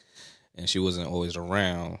addict, and she wasn't always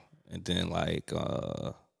around. And then like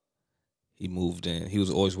he moved in. He was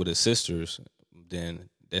always with his sisters. Then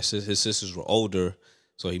his sisters were older,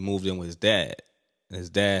 so he moved in with his dad. And his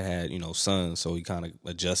dad had, sons, so he kind of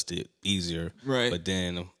adjusted easier. Right. But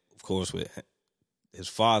then, of course, with his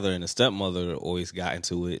father and his stepmother always got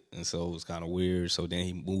into it, and so it was kind of weird. So then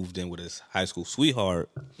he moved in with his high school sweetheart,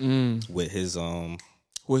 with his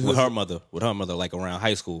with her mother, like around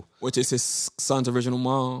high school, which is his son's original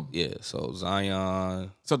mom. Yeah, so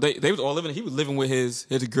Zion. So they was all living. He was living with his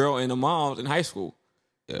girl and the mom in high school.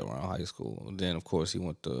 Yeah, around high school. And then of course he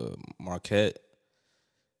went to Marquette,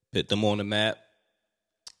 put them on the map.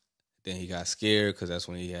 Then he got scared because that's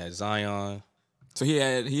when he had Zion. So he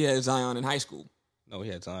had Zion in high school. No, he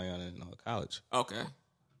had Zion in college. Okay.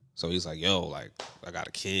 So he's like, yo, like, I got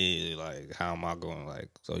a kid. Like, how am I going? Like,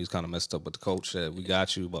 so he's kind of messed up with the coach that we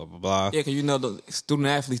got you, blah, blah, blah. Yeah, because the student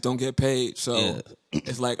athletes don't get paid. So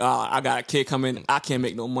it's like, I got a kid coming. I can't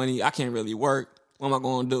make no money. I can't really work. What am I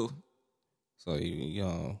going to do?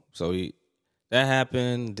 So, that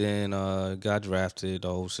happened. Then got drafted. The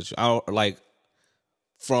whole situation. Like,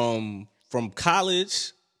 from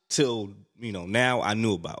college till, now I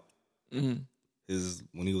knew about. Mm-hmm.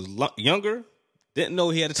 When he was younger, didn't know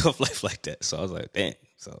he had a tough life like that. So I was like, damn.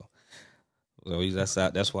 So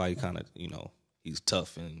that's why he kind of, he's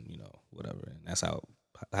tough and, whatever. And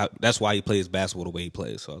that's why he plays basketball the way he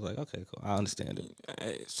plays. So I was like, okay, cool. I understand it.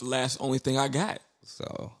 It's the last only thing I got.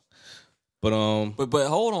 So, but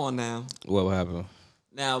hold on now. What happened?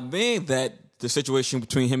 Now, being that the situation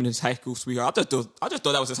between him and his high school sweetheart, I just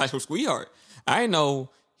thought that was his high school sweetheart. I didn't know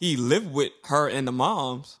he lived with her and the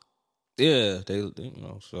moms. Yeah, they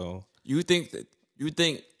so. You think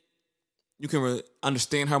you can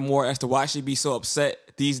understand her more as to why she'd be so upset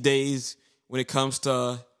these days when it comes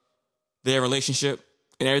to their relationship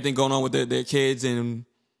and everything going on with their kids? And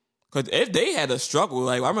because they had a struggle.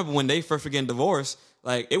 Like, I remember when they first were getting divorced,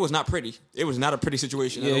 like, it was not pretty. It was not a pretty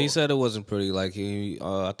situation at all. He said it wasn't pretty. Like,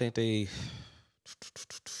 I think they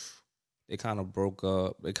kind of broke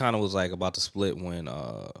up. It kind of was like about to split when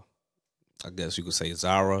I guess you could say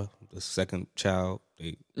Zara, the second child,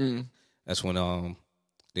 that's when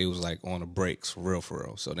they was like on the breaks for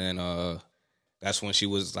real. So then that's when she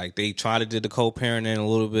was like, they tried to do the co-parenting a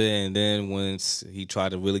little bit, and then once he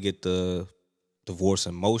tried to really get the divorce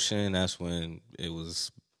in motion, that's when it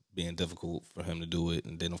was being difficult for him to do it.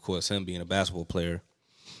 And then of course him being a basketball player,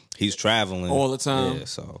 he's traveling all the time. Yeah,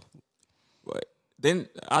 so. But then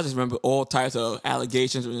I just remember all types of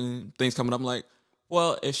allegations and things coming up. I'm like,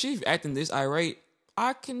 well, if she's acting this irate,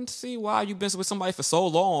 I can see why you've been with somebody for so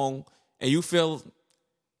long and you feel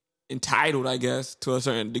entitled, I guess, to a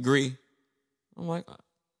certain degree. I'm like,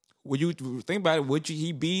 would you think about it? Would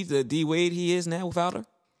he be the D Wade he is now without her?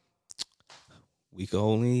 We could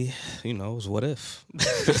only, it's what if.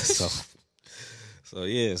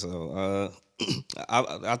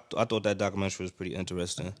 I thought that documentary was pretty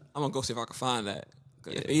interesting. I'm gonna go see if I can find that.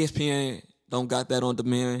 If ESPN don't got that on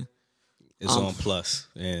demand, it's on Plus,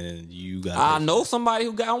 and you got. I know somebody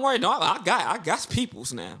who got. Don't worry, no, I got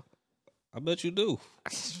peoples now. I bet you do.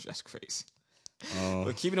 That's crazy.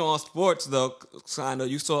 But keeping it on sports though, I know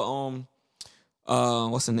you saw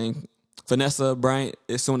what's her name? Vanessa Bryant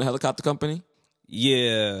is suing the helicopter company.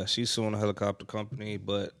 Yeah, she's suing the helicopter company,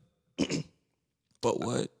 but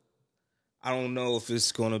what? I don't know if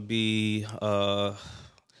it's gonna be because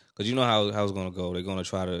you know how it's gonna go. They're gonna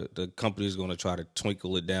the company's gonna try to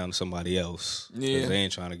twinkle it down to somebody else. Yeah, they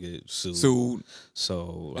ain't trying to get sued.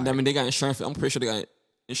 So, and I mean, they got insurance. I'm pretty sure they got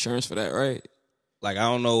insurance for that, right? Like, I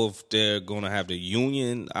don't know if they're gonna have the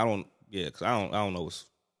union. Because I don't know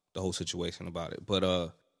the whole situation about it.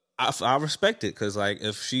 But I respect it because like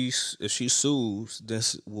if she sues,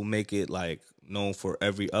 this will make it like known for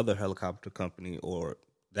every other helicopter company or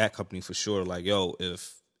that company for sure. Like, yo,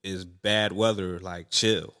 if it's bad weather, like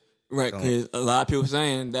chill. Right, because a lot of people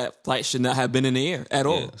saying that flight should not have been in the air at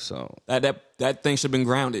all. So that thing should have been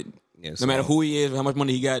grounded. Yeah, no matter who he is, how much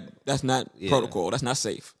money he got, that's not protocol. That's not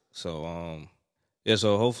safe. So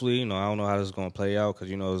so hopefully, I don't know how this is gonna play out because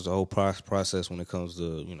there's the whole process when it comes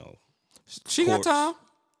to she courts. got time.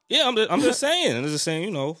 Yeah, I'm just saying. I'm just saying.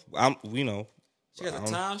 She got the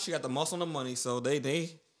time. She got the muscle and the money. So they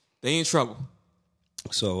in trouble.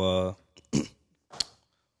 So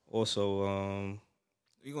also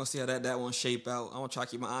we're gonna see how that one shape out. I'm gonna try to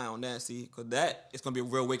keep my eye on that. See, because that is gonna be a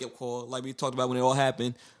real wake up call, like we talked about when it all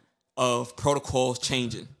happened, of protocols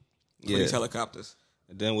changing for these helicopters.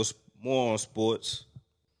 And then what's more on sports?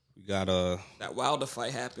 We got that Wilder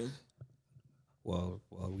fight happened. Well,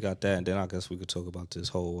 we got that, and then I guess we could talk about this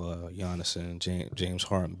whole Giannis and James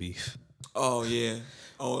Harden beef. Oh yeah.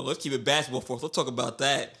 Oh, let's keep it basketball for us. Let's talk about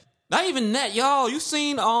that. Not even that, y'all. You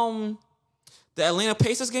seen the Atlanta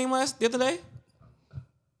Pacers game the other day?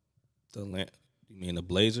 You mean the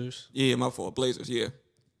Blazers? Yeah, my fault. Blazers. Yeah.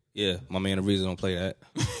 Yeah, my man Ariza don't play that.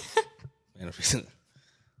 Man Ariza.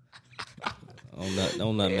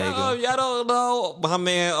 Don't nutmeg him. Y'all don't know. My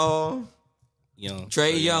man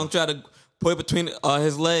Trey Young tried to put it between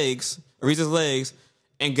his legs, Ariza's legs,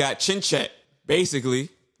 and got chin checked, basically.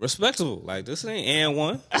 Respectable. Like, this ain't and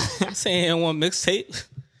one. This ain't and one mixtape.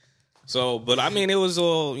 So, but I mean, it was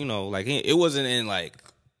all, like, it wasn't in, like...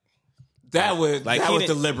 That was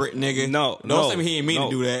deliberate, nigga. Don't say he didn't mean to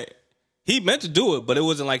do that. He meant to do it, but it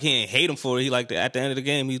wasn't like he didn't hate him for it. He, like, at the end of the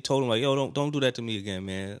game, he told him, like, yo, don't do that to me again,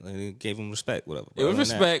 man. Like, he gave him respect, whatever. It was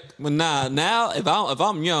respect, but now, if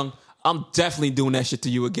I'm young, I'm definitely doing that shit to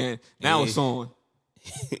you again. Now it's on.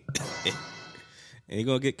 And you're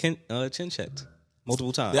going to get chin checked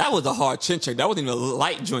multiple times. That was a hard chin check. That wasn't even a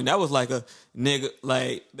light joint. That was like a nigga,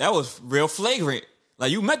 like, that was real flagrant.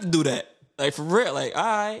 Like, you meant to do that. Like, for real. Like, all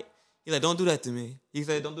right. He's like, don't do that to me. He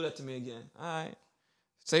said, don't do that to me again. All right.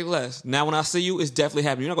 Say less. Now, when I see you, it's definitely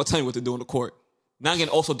happening. You're not going to tell me what to do in the court. Now I'm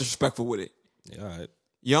getting also disrespectful with it. Yeah, all right.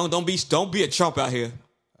 Young, don't be a chump out here.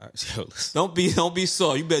 All right, yo, listen. Don't be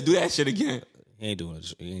sore. You better do that shit again. He ain't doing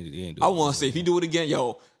it. He ain't doing I want to say, if he do it again,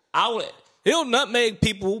 yo, I would... He'll nutmeg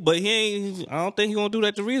people, but I don't think he's going to do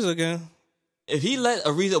that to Ariza again. If he let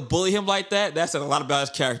Ariza bully him like that, that said a lot about his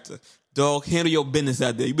character. Dog, handle your business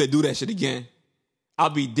out there. You better do that shit again. I'll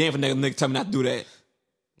be damn for nigga tell me not to do that.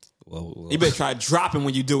 Well, you better try to drop him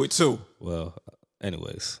when you do it too. Well,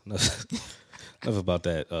 anyways, enough about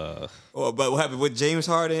that. But what happened with James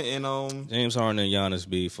Harden and James Harden and Giannis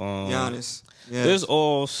beef? Giannis. Yeah. This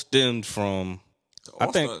all stemmed from the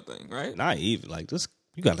All-Star thing, right? Not even like this.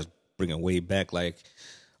 You got to bring it way back. Like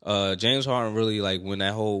James Harden really like when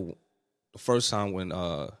the first time when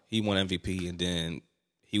he won MVP and then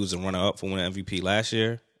he was a runner up for winning MVP last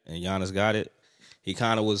year and Giannis got it. He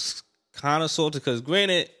kind of was salty because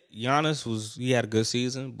granted Giannis he had a good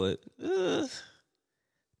season, but I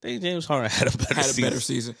think James Harden had a better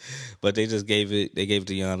season. But they just gave it to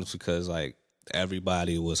Giannis because like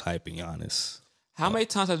everybody was hyping Giannis. How many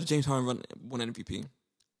times has James Harden won MVP?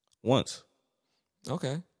 Once.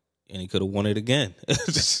 Okay. And he could have won it again.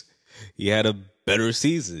 He had a better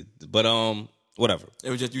season. But whatever.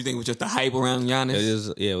 You think it was just the hype around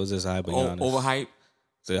Giannis? It was just hype of Giannis. Overhype?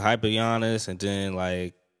 The hype of Giannis, and then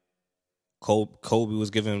like Kobe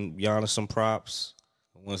was giving Giannis some props.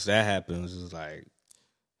 Once that happens, it's like,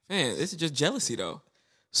 man, this is just jealousy though.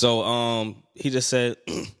 So he just said,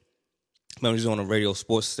 remember he's on a radio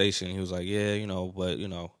sports station. He was like, yeah, but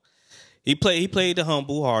he played the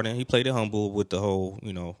humble Harden. He played it humble with the whole,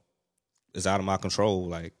 it's out of my control.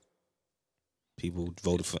 Like people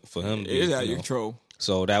voted for him. It is out of your control.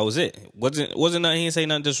 So that was it. Wasn't nothing. He didn't say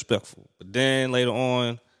nothing disrespectful. But then later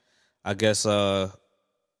on, I guess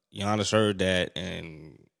Giannis heard that,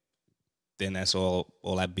 and then that's all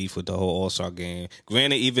that beef with the whole All-Star game.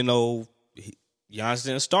 Granted, even though Giannis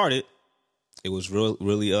didn't start it, it was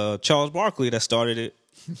really Charles Barkley that started it,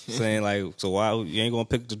 saying like, so why you ain't gonna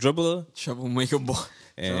pick the dribbler? Troublemaker boy.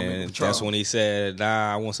 And that's when he said,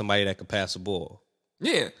 nah, I want somebody that can pass the ball.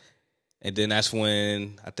 Yeah. And then that's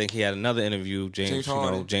when I think he had another interview, James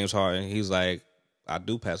Harden. He's like, I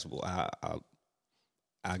do pass the ball.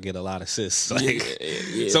 I get a lot of assists. Like,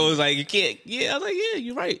 yeah. So it's like you can't. Yeah, I was like, yeah,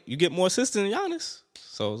 you're right. You get more assists than Giannis.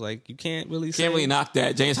 So it's like you can't really knock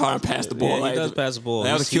that. James Harden passed the ball. Yeah, he does pass the ball.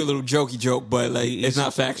 That was a cute little jokey joke, but like it's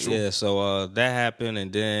not factual. Yeah. So that happened,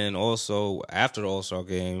 and then also after the All-Star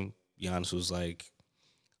game, Giannis was like,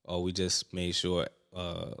 "Oh, we just made sure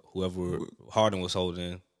whoever Harden was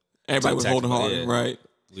holding." Everybody was holding Harden, right?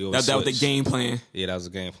 That was the game plan. Yeah, that was the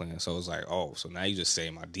game plan. So it was like, oh, so now you just say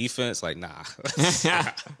my defense? Like, nah.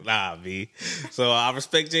 Nah, B. So I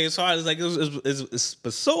respect James Harden. It's like, it's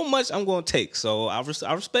but so much I'm going to take. So I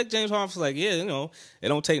respect James Harden for like, yeah, it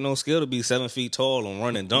don't take no skill to be 7 feet tall and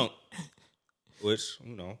run and dunk. Which,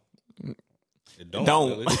 it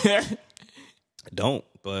don't. Really. It don't.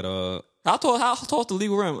 But, how tall is the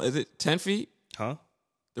legal rim? Is it 10 feet? Huh?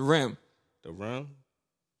 The rim. The rim?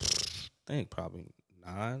 I think probably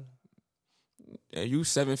 9. Yeah, you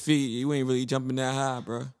 7 feet. You ain't really jumping that high,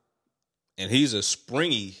 bro. And he's a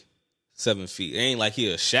springy 7 feet. It ain't like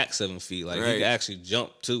he a Shaq 7 feet. Like he can actually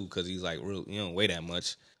jump too, because he's like real. He don't weigh that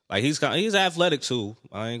much. Like he's athletic too.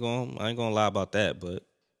 I ain't gonna lie about that. But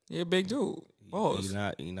yeah, big dude. He's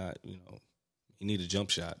not. He need a jump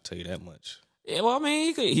shot. Tell you that much. Yeah, well, I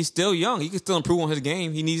mean, he's still young. He can still improve on his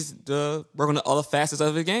game. He needs to work on the other facets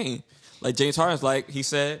of his game. Like James Harden's, like he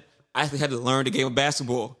said, I actually had to learn the game of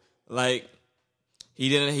basketball. Like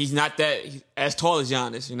he's not that as tall as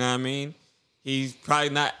Giannis. You know what I mean? He's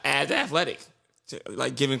probably not as athletic,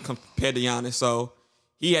 like given compared to Giannis. So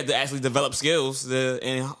he had to actually develop skills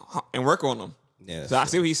and work on them. Yeah. So I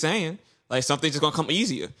see what he's saying. Like something's just gonna come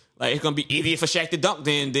easier. Like it's gonna be easier for Shaq to dunk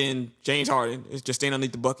than James Harden. It's just staying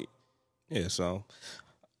underneath the bucket. Yeah, so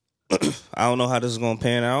I don't know how this is gonna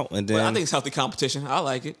pan out, and then But I think it's healthy competition. I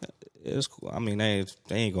like it. it's cool. I mean, they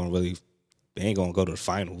ain't gonna go to the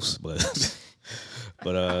finals, but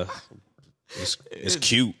it's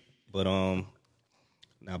cute. But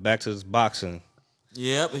now back to this boxing.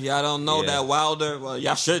 Yep. If y'all don't know that Wilder, well,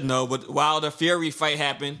 y'all should know, but Wilder Fury fight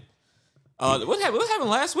happened. What happened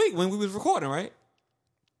last week when we was recording, right?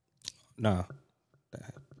 Nah,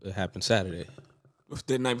 it happened Saturday.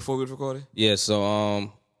 The night before we was recording. Yeah,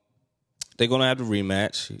 so they're gonna have the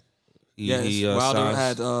rematch. Wilder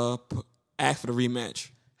had asked for the rematch.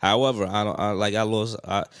 However,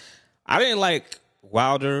 I didn't like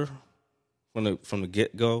Wilder from the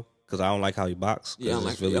get go because I don't like how he boxes. Yeah,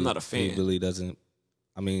 I'm not a fan. He really doesn't.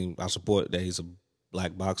 I mean, I support that he's a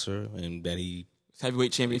black boxer and that he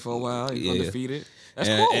heavyweight champion for a while. He's undefeated. That's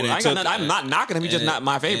and, cool. And I'm not knocking him. He's just not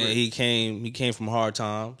my favorite. He came from hard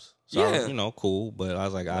times. So, cool. But I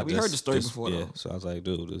was like, we heard the story before, though. So I was like,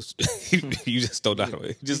 dude, you just don't know.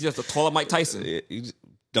 He's just a taller Mike Tyson.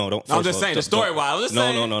 Don't. I'm just saying the story. Why?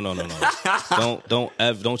 No.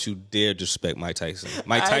 Don't you dare disrespect Mike Tyson.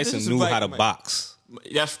 Mike Tyson knew how to box.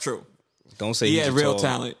 That's true. Don't say he had real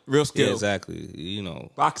talent, real skill. Yeah, exactly.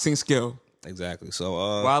 Boxing skill. Exactly. So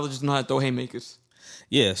Wilder just know how to throw haymakers.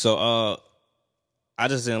 Yeah. So I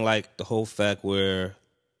just didn't like the whole fact where,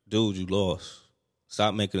 dude, you lost.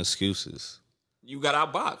 Stop making excuses. You got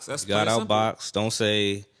outboxed. That's you got outboxed. Don't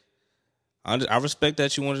say. I respect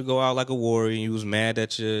that you wanted to go out like a warrior. And you was mad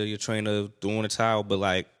that your trainer throwing a towel, but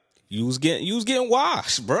like you was getting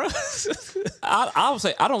washed, bro. I would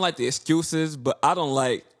say I don't like the excuses, but I don't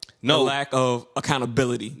like the lack of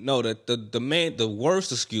accountability. No, the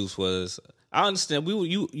worst excuse was, I understand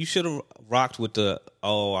you should have rocked with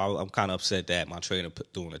I'm kind of upset that my trainer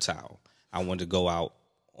threw in a towel. I wanted to go out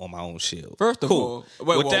on my own shield. First of all,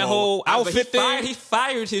 whole outfit thing, he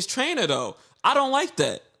fired his trainer though. I don't like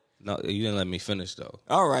that. No, you didn't let me finish though.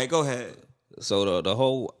 All right, go ahead. So the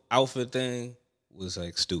whole outfit thing was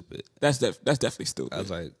like stupid. That's definitely stupid. I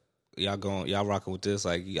was like, y'all rocking with this?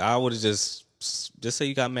 Like, I would have just say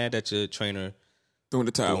you got mad at your trainer throwing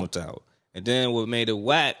the towel. And then what made it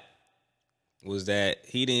whack was that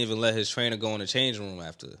he didn't even let his trainer go in the changing room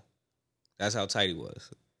after. That's how tight he was.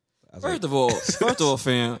 First of all,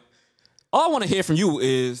 fam, all I want to hear from you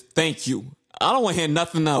is thank you. I don't want to hear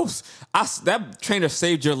nothing else. That trainer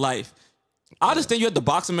saved your life. I understand you had the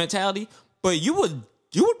boxing mentality, but you were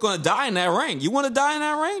going to die in that ring. You want to die in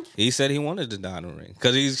that ring? He said he wanted to die in the ring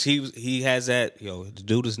because he has that. The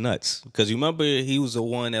dude is nuts. Because you remember he was the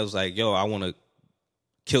one that was like, I want to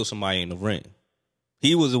kill somebody in the ring.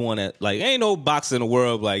 He was the one that like ain't no boxer in the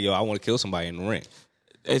world like I want to kill somebody in the ring.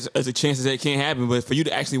 As a chance that it can't happen, but for you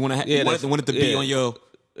to actually want it to be on your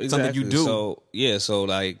something you do. So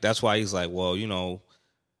like that's why he's like, well,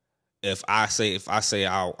 if I say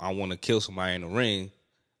I want to kill somebody in the ring,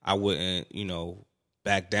 I wouldn't,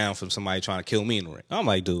 back down from somebody trying to kill me in the ring. I'm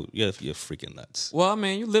like, dude, you're freaking nuts. Well,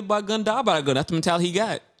 man, you live by a gun, die by a gun. That's the mentality he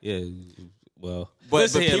got. Yeah, well,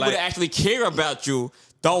 but people that actually care about you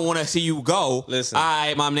don't want to see you go. Listen, all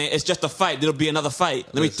right, my man, it's just a fight. There'll be another fight.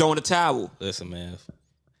 Let me throw in the towel. Listen, man.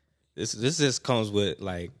 This just comes with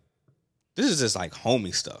this is just like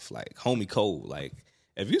homie stuff, like homie code. Like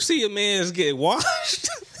if you see a man's get washed,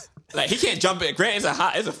 like he can't jump in. Grant, it's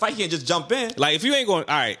a fight. He can't just jump in. Like if you ain't going,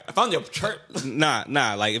 all right. If I'm your church, nah.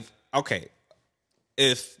 Like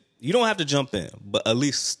if you don't have to jump in, but at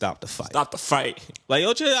least stop the fight. Stop the fight. Like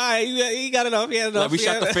all right, you got enough. Like we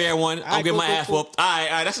shot the fair one. I'm getting my ass whooped. All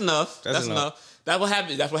right, that's enough. That's enough. That's what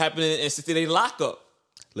happened. That's what happened in 60-day lockup.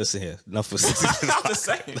 Listen here, enough for 60 days. I'm just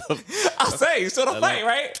saying. I'm saying, you saw the fight,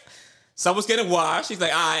 right? Someone's getting washed. She's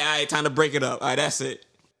like, all right, time to break it up. All right, that's it.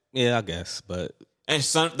 Yeah, I guess, but and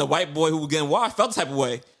the white boy who was getting washed felt the type of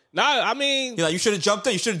way. Nah, I mean, he's like, you should have jumped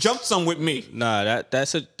in. You should have jumped some with me. Nah, that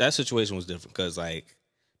situation was different because like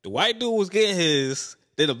the white dude was getting his.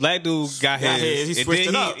 Then the black dude got his. He switched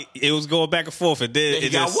it up. It was going back and forth, and then he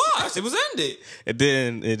got washed. It was ended. And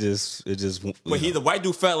then it just. But the white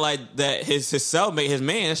dude felt like that his cellmate, his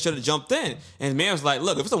man, should have jumped in, and his man was like,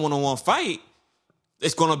 "Look, if it's a one-on-one fight,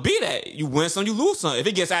 it's gonna be that you win some, you lose some. If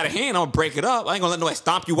it gets out of hand, I'm gonna break it up. I ain't gonna let nobody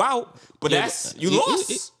stomp you out. But you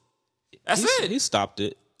lost. That's it. He stopped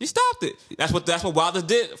it. He stopped it. That's what Wilder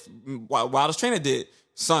did. Wilder's trainer did.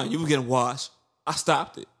 Son, you were getting washed. I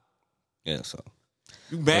stopped it. Yeah, so.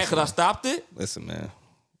 You mad because I stopped it? Listen, man.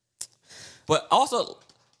 But also,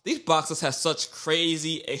 these boxers have such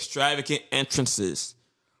crazy, extravagant entrances.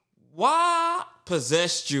 Why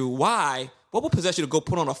possessed you? Why? What would possess you to go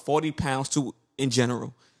put on a 40 pounds suit in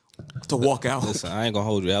general to walk out? Listen, I ain't gonna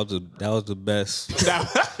hold you. That was the best.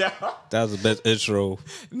 That was the best intro.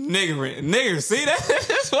 Nigger. See that?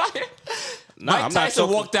 That's why. Nah, Mike Tyson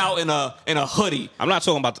walked out in a hoodie. I'm not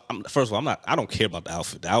talking about. First of all, I don't care about the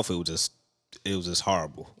outfit. The outfit was just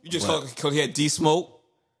horrible. You just talking because he had D Smoke.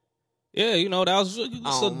 Yeah, that was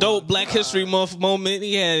just a dope Black History Month moment.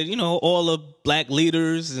 He had, all the black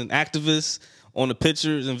leaders and activists on the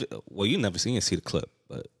pictures. And well, you didn't see the clip,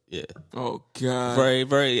 but yeah. Oh God. Very,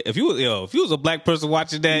 very. If you was a black person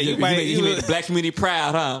watching that, you made the black community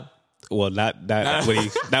proud, huh? Well, not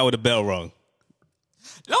with the bell rung.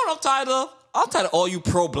 You know what I'm tired of? I'm tired of all you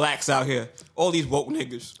pro-blacks out here. All these woke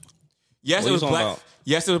niggas. Yes, it was black. About?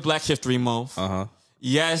 Yes, it was Black History Month.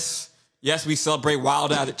 Yes, we celebrate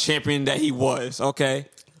Wilder, the champion that he was. Okay,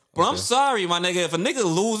 but I'm sorry, my nigga. If a nigga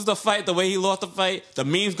loses the fight the way he lost the fight, the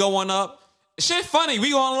memes going up. Shit funny.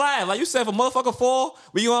 We gonna laugh. Like you said, if a motherfucker fall,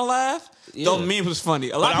 we gonna laugh. Yeah. Those memes was funny.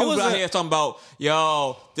 A lot of people out here talking about,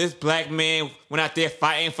 yo, this black man went out there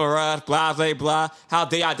fighting for us, blah, blah, blah. How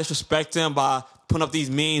dare I disrespect him by putting up these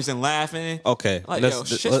memes and laughing? Okay. Like,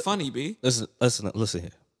 shit's funny, B. Listen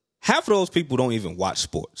here. Half of those people don't even watch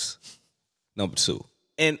sports. Number two.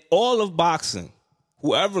 And all of boxing,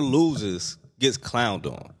 whoever loses gets clowned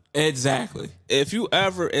on. Exactly. If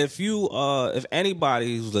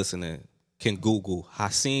anybody who's listening can Google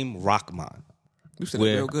Hasim Rahman. You said that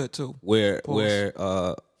real good too.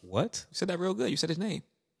 What? You said that real good. You said his name.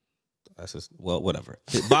 That's just, well, whatever.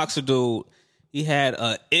 The boxer dude, he had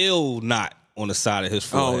an ill knot on the side of his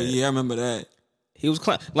forehead. Oh yeah, I remember that. He was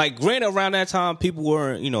like, granted, around that time, people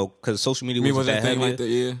weren't, because social media wasn't that heavy. Like that,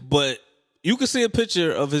 yeah. But you could see a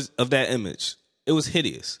picture of that image. It was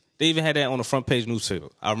hideous. They even had that on the front page newspaper.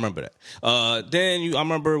 I remember that. I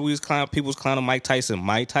remember people was clowning Mike Tyson.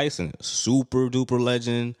 Mike Tyson, super duper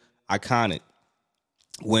legend, iconic.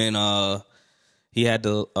 When he had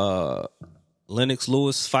the Lennox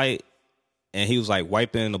Lewis fight, and he was like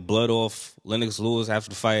wiping the blood off Lennox Lewis after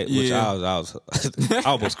the fight, which I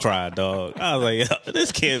almost cried, dog. I was like, yo,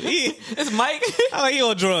 this can't be. It's Mike. I was like, he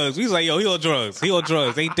on drugs. He was like, yo, he on drugs. He on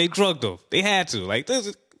drugs. They drugged him. They had to. Like,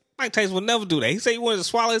 Mike Tyson would never do that. He said he wanted to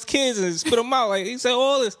swallow his kids and spit them out. Like, he said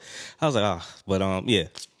all this. I was like, but yeah.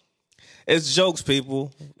 It's jokes,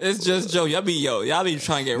 people. It's just jokes. Y'all be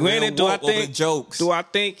trying to get real woke over jokes. Do I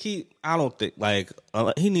think I don't think, like,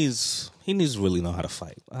 he needs to really know how to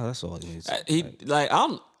fight. That's all he needs. If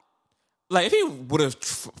he would have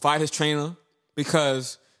fired his trainer,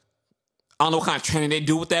 because I don't know what kind of training they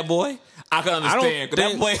do with that boy, I can understand.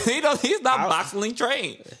 Because that boy, he's not boxing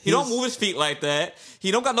trained. He don't move his feet like that.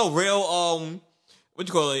 He don't got no real, what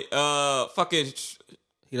you call it,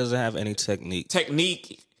 he doesn't have any technique.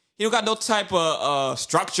 He don't got no type of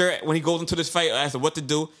structure when he goes into this fight as to what to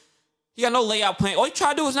do. He got no layout plan. All he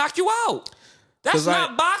try to do is knock you out. That's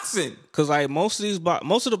not boxing. Because like most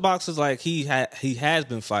of the boxers like he has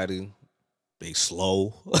been fighting, they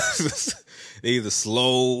slow. They either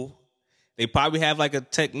slow. They probably have like a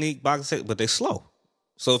technique boxing, but they slow.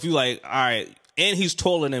 So if you like, all right, and he's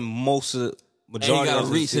taller than most of the majority and he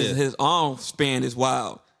of reach his arm span is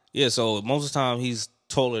wild. Yeah, so most of the time he's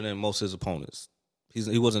taller than most of his opponents.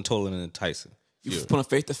 He wasn't taller than Tyson. You put him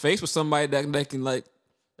face to face with somebody that can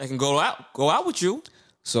go out with you.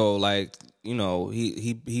 So like,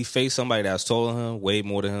 he faced somebody that's taller than him, way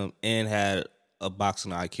more than him, and had a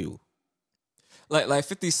boxing IQ. Like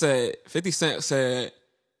 50 Cent said,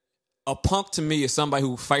 a punk to me is somebody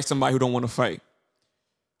who fights somebody who don't want to fight.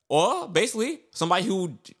 Or basically somebody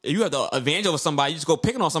who, you have the advantage over somebody, you just go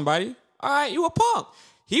picking on somebody. All right, you a punk.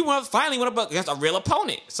 He finally went up against a real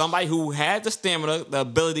opponent. Somebody who had the stamina, the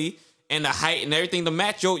ability, and the height and everything to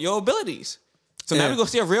match your abilities. So now we're going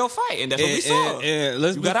to see a real fight, and that's what we saw.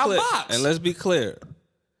 And let's be clear.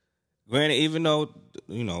 Granted, even though,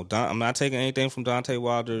 I'm not taking anything from Deontay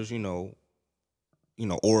Wilder's,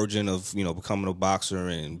 origin of, becoming a boxer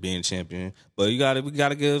and being champion. But we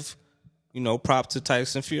gotta give, prop to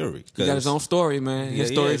Tyson Fury. He got his own story, man. His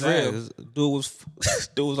story's real. Dude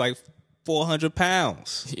was like 400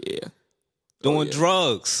 pounds. Yeah. Doing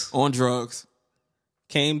drugs. On drugs.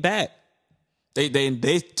 Came back.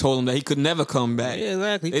 They told him that he could never come back. Yeah,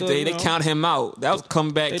 exactly. They count him out. That was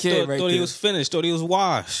comeback kid right there. Thought he was finished. Thought he was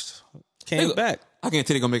washed. Came back. I can't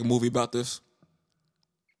tell they're going to make a movie about this.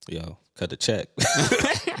 Yo, cut the check.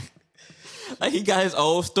 Like he got his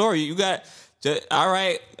own story. You got all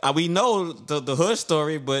right. We know the hood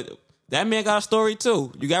story, but that man got a story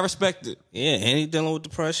too. You got to respect it. Yeah, and he dealing with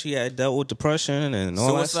depression. He had dealt with depression and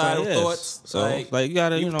all suicidal that stuff. thoughts. So like you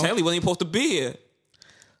gotta, Taylor wasn't even supposed to be here.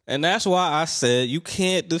 And that's why I said you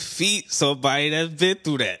can't defeat somebody that's been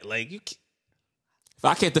through that. Like you can't. If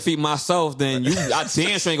I can't defeat myself, then I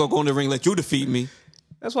damn sure ain't gonna go in the ring and let you defeat me.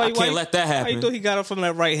 That's why I can't let that happen. How you thought he got up from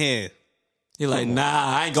that right hand? He like,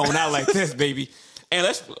 nah, I ain't going out like this, baby. And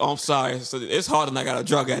I'm sorry. So it's hard when I got a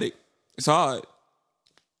drug addict. It's hard.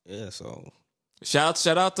 Yeah, so shout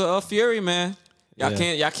out to Fury, man. Y'all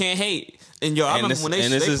can't hate. And I remember when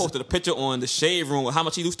they posted a picture on the Shade Room with how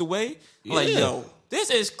much he used to weigh. I'm like, yo, this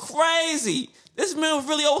is crazy. This man was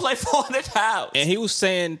really over like 400 pounds. And he was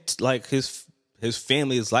saying like his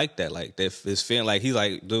family is like that. Like that his family, like he's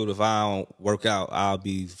like, dude, if I don't work out, I'll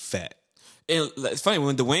be fat. And it's funny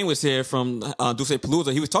when Dwayne was here from Duce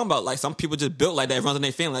Palooza, he was talking about like some people just built like that, runs in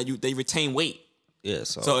their family, like they retain weight. Yeah.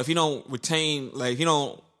 So if you don't retain, like if you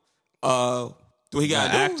don't do what he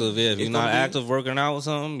got active, if you're not active working out or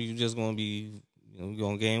something, you just gonna be you're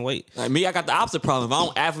gonna gain weight. Like me, I got the opposite problem. If I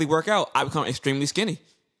don't actively work out, I become extremely skinny.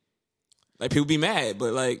 Like people be mad,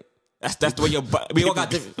 but like that's the way your body. We all got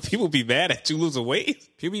different. People be mad at you losing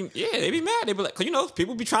weight. People they be mad. They be like, 'cause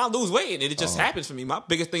people be trying to lose weight, and it just happens for me. My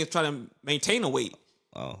biggest thing is trying to maintain the weight.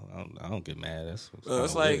 Oh, I don't get mad. It's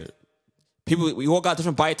like weird. People. We all got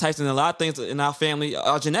different body types, and a lot of things in our family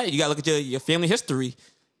are genetic. You got to look at your family history. You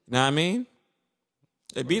know what I mean?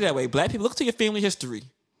 It be that way. Black people, look to your family history.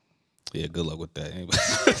 Yeah, good luck with that.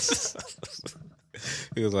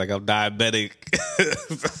 He was like, I'm diabetic.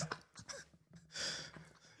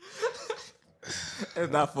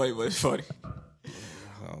 It's not funny, but it's funny.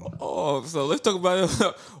 Oh, so let's talk about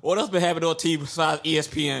what else been happening on TV besides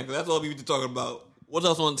ESPN. 'Cause that's all we've been talking about. What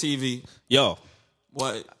else on TV? Yo,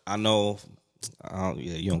 what? I know.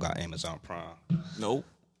 You don't got Amazon Prime. Nope.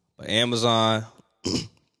 But Amazon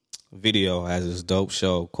Video has this dope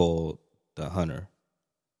show called The Hunter.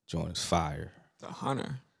 Joint is fire. The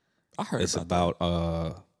Hunter. I heard it's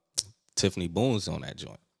about Tiffany Boone's on that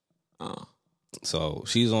joint. So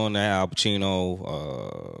she's on that. Al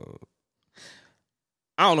Pacino.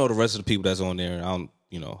 I don't know the rest of the people that's on there.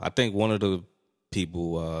 I think one of the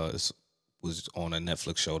people was on a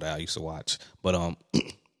Netflix show that I used to watch. But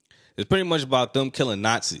it's pretty much about them killing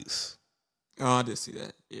Nazis. Oh, I did see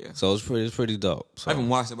that. Yeah. So it's pretty dope. So, I haven't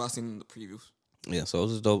watched it, but I've seen the previews. Yeah, so it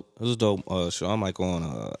was dope. It was a dope show. I'm like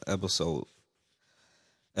on episode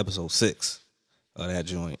 6 of that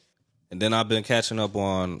joint, and then I've been catching up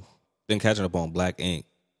on Black Ink.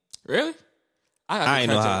 Really? I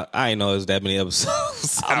ain't know there's that many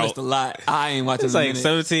episodes. I missed a lot. I ain't watching. It's like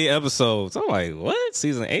 17 episodes. I'm like, what?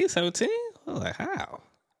 Season 8, 17? I was like, how?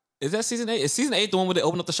 Is that season 8? Is season 8 the one where they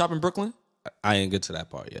open up the shop in Brooklyn? I ain't get to that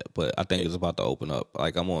part yet, but I think it's about to open up.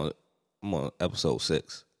 Like I'm on episode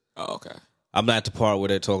 6. Oh, okay. I'm not at the part where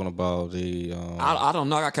they're talking about the. I don't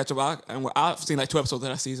know. I got to catch up. I've seen like 2 episodes of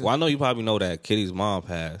that season. Well, I know you probably know that Kitty's mom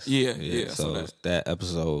passed. Yeah. So that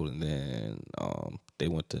episode, and then they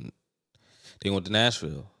went to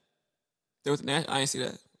Nashville. They went to Nashville. I didn't see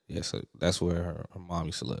that. Yeah, so that's where her mom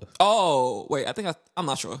used to live. Oh wait, I'm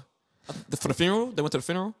not sure. For the funeral, they went to the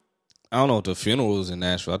funeral. I don't know if the funeral was in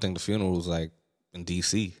Nashville. I think the funeral was like in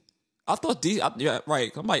DC. I thought yeah,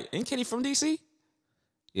 right. I'm like, ain't Kitty from DC?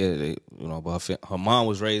 Yeah, but her mom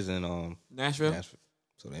was raised in Nashville.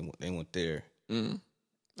 So they went there. I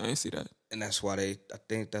didn't see that. And that's why I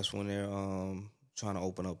think that's when they're trying to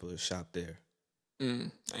open up a shop there. I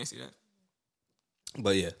didn't see that.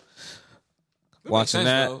 But yeah, watching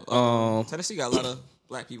that. Tennessee got a lot of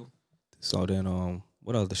black people. So then,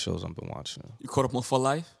 what other shows I've been watching? You caught up on For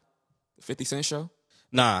Life, the 50 Cent show?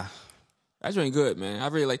 Nah, that's really good, man. I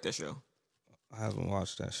really like that show. I haven't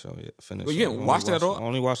watched that show yet. Finished. Well, you didn't watch that at all? I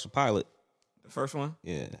only watched the pilot. The first one?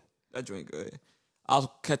 Yeah. That joint good. I was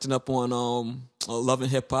catching up on Love and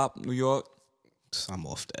Hip Hop New York. I'm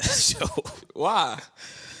off that show. Why?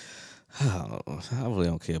 I really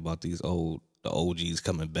don't care about the OGs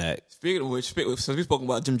coming back. Speaking of which, since we spoke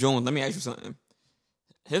about Jim Jones, let me ask you something.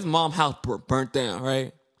 His mom's house burnt down,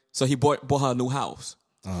 right? So he bought her a new house.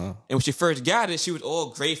 And when she first got it, she was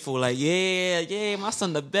all grateful, like, yeah, my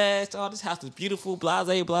son the best. Oh, this house is beautiful, blah,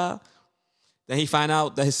 blah, blah. Then he find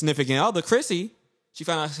out that his significant other, Chrissy, she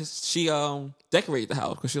found out she decorated the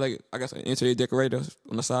house because she like, I guess, an interior decorator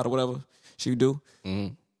on the side or whatever she would do.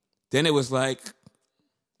 Mm-hmm. Then it was like,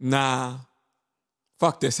 nah,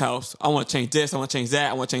 fuck this house. I want to change this. I want to change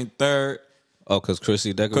that. I want to change the third. Oh, because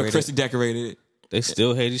Chrissy decorated? Because Chrissy decorated it. They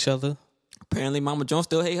still hate each other? Apparently, Mama Jones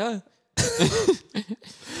still hate her.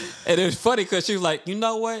 And it was funny because she was like, you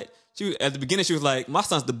know what? At the beginning, she was like, my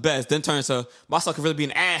son's the best. Then turns to, my son can really be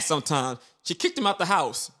an ass sometimes. She kicked him out the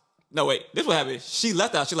house. No, wait, this is what happened. She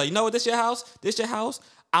left out. She's like, you know what, this your house? This your house?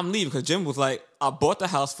 I'm leaving. Because Jim was like, I bought the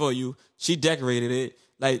house for you. She decorated it.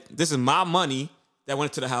 Like, this is my money that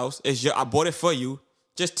went to the house. I bought it for you.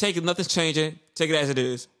 Just take it. Nothing's changing. Take it as it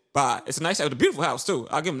is. Bye. It's a nice, it's a beautiful house, too.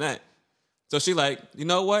 I'll give him that. So she like, you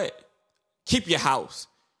know what? Keep your house.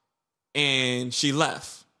 And she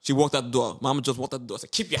left. She walked out the door. Mama just walked out the door.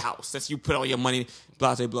 Said, keep your house. Since you put all your money,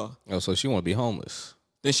 blah, blah, blah. Oh, so she want to be homeless.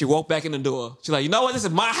 Then she walked back in the door. She's like, you know what? This is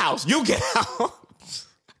my house. You get out.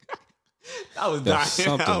 I was dying.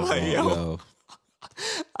 Something I was like, wrong, yo.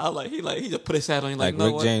 I was like, he just put his hat on. Like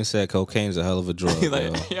Rick James said, cocaine's a hell of a drug. He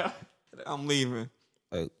like, yeah, I'm leaving.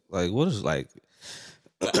 Like what is like?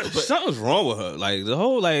 Something's wrong with her. Like the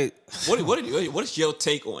whole like. What is your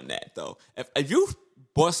take on that though? If you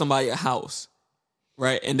bought somebody a house,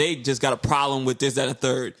 right, and they just got a problem with this, that, and the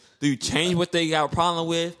third, do you change what they got a problem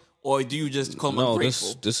with, or do you just call them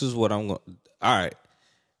ungrateful? This is what I'm going. All right,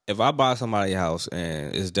 if I buy somebody a house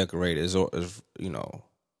and it's decorated, it's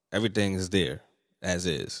everything is there as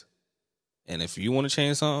is, and if you want to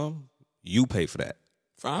change something, you pay for that.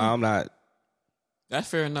 Fine. I'm not. That's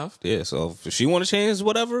fair enough. Yeah, so if she want to change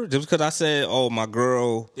whatever, just because I said, oh, my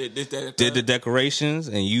girl did the decorations,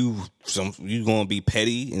 and you gonna be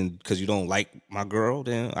petty, and because you don't like my girl,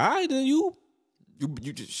 then all right, then you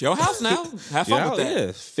just your house now. Have fun with that.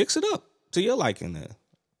 Yeah, fix it up to your liking. Then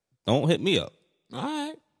don't hit me up. All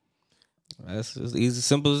right, that's as easy,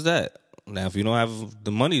 simple as that. Now, if you don't have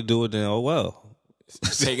the money to do it, then oh well.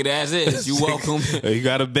 Take it as is. You welcome. You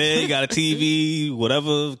got a bed, you got a TV,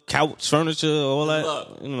 whatever, couch, furniture, all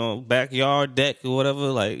that. Backyard deck or whatever.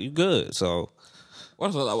 Like you good. So what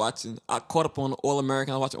else was I watching? I caught up on All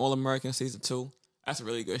American. I was watching All American season 2. That's a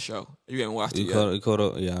really good show. You haven't watched it yet. You caught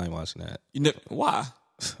up? Yeah, I ain't watching that. Why?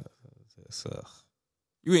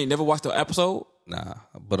 You ain't never watched the episode? Nah,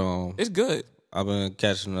 but it's good. I've been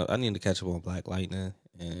catching up. I need to catch up on Black Lightning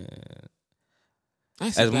and.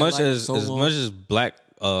 As much as Black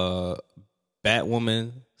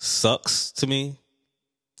Batwoman sucks to me,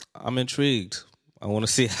 I'm intrigued. I want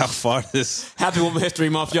to see how far this. Happy Woman History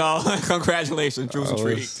Month, y'all! Congratulations, Drew's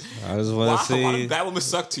intrigued. I just want to see. Why did Batwoman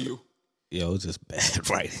suck to you? Yo, it's just bad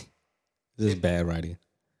writing. Bad writing.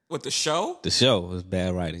 What, the show? The show was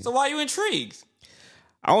bad writing. So why are you intrigued?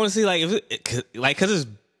 I want to see because it's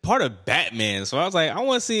part of Batman, so I was like, I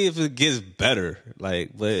want to see if it gets better,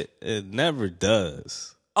 but it never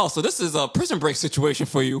does. Oh, so this is a Prison Break situation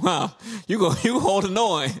for you, huh? You holding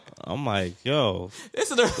on. I'm like, yo, it's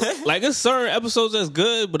certain episodes that's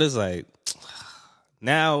good, but it's like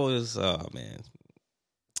now is man,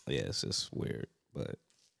 yeah, it's just weird.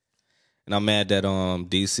 And I'm mad that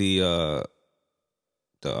DC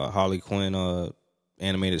the Harley Quinn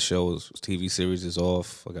animated shows TV series is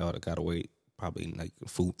off. I gotta wait. Probably like a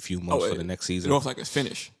few months for the next season. It looks like it's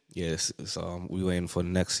finished. Yes, we waiting for the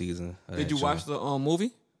next season. Did you watch the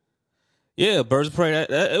movie? Yeah, Birds of Prey.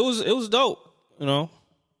 It was dope.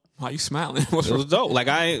 Why you smiling? It was dope. Like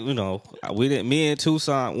we didn't. Me and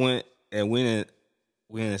Tucson went, and we didn't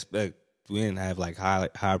have like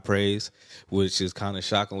high praise, which is kind of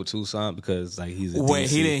shocking with Tucson because like he's a DC.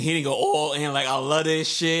 He didn't go all in like I love this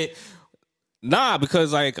shit. Nah,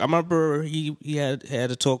 because like I remember he had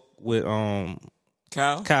to talk with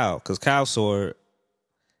Kyle, because Kyle saw it,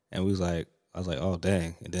 and I was like, oh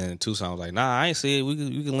dang, and then Tucson was like, nah, I ain't see it. We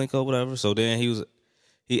can link up, whatever. So then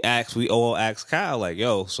we all asked Kyle like,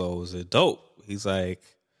 yo, so is it dope? He's like,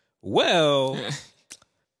 well,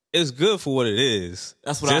 it's good for what it is.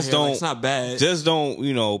 That's what I hear. It's not bad. Just don't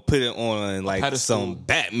put it on like some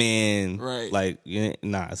Batman, right? Like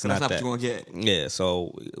nah, it's not that. What you're gonna get. Yeah,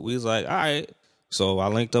 so we was like, all right. So I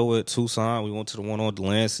linked up with Tucson. We went to the one on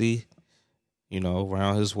Delancey,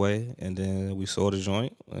 around his way. And then we saw the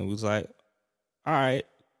joint. And we was like, all right,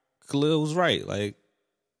 Khalil was right. Like,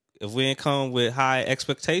 if we ain't come with high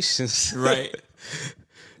expectations. Right.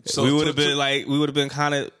 So we would have been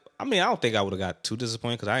kind of, I don't think I would have got too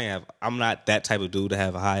disappointed because I'm not that type of dude to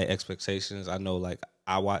have high expectations. I know, like,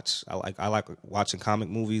 I like watching comic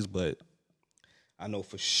movies, but I know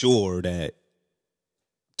for sure that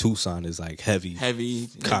Tucson is like heavy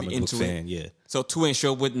comic book fan, yeah. So Tu ain't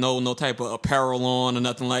show with no type of apparel on or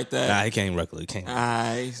nothing like that. Nah, he came regular. He came.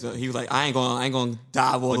 Alright, so he was like, I ain't gonna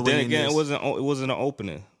dive all the way. Then again, it wasn't an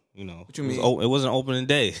opening. What you mean? It wasn't an opening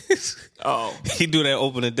day. Oh, he do that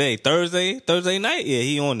opening day Thursday night. Yeah,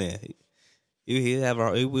 he on there.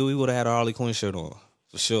 We would have had our Harley Quinn shirt on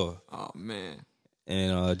for sure. Oh man.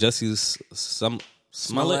 And Jesse's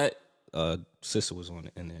Smollett sister was on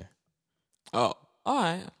in there. Oh. All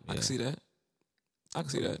right, I can see that.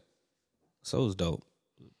 So it was dope.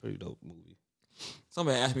 It was a pretty dope movie.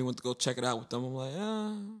 Somebody asked me when to go check it out with them. I'm like,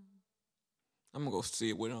 I'm gonna go see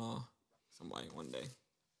it with somebody one day.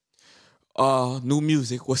 New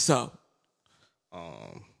music. What's up?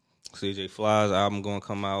 CJ Fly's album gonna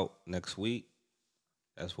come out next week.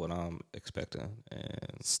 That's what I'm expecting,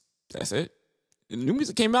 and that's it. The new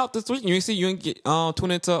music came out this week. You ain't get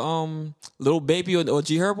tune into Lil Baby or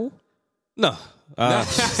G Herbo? No.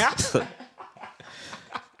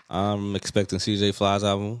 I'm expecting CJ Fly's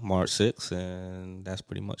album March 6th, and that's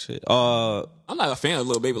pretty much it. I'm not a fan of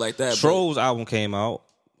Lil Baby like that. Troll's album came out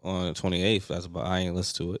on the 28th. That's about. I ain't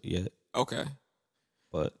listened to it yet. Okay.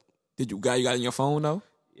 But did you got it on your phone though?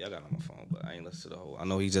 Yeah, I got it on my phone, but I ain't listened to the whole. I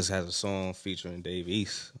know he just has a song featuring Dave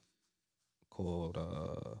East called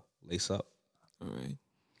Lace Up. All right.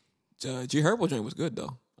 G Herbo joint was good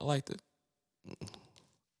though. I liked it.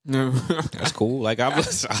 No, that's cool. Like I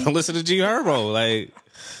listen to G Herbo. Like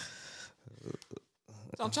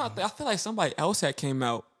I'm trying to think. I feel like somebody else had came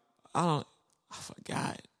out. I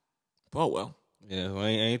forgot. But well. Yeah.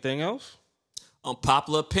 Anything else?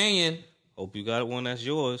 Unpopular opinion. Hope you got one that's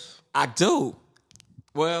yours. I do.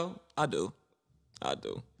 Well, I do. I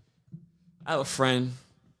have a friend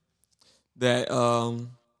that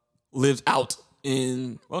lives out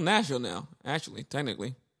in Nashville now. Actually,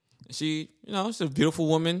 technically, she, she's a beautiful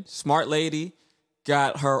woman, smart lady,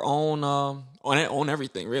 got her own on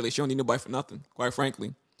everything. Really, she don't need nobody for nothing, quite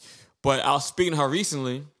frankly. But I was speaking to her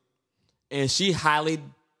recently, and she highly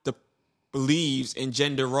believes in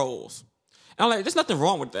gender roles. And I'm like, there's nothing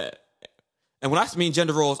wrong with that. And when I mean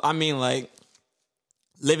gender roles, I mean like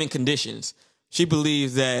living conditions. She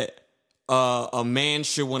believes that a man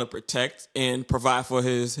should want to protect and provide for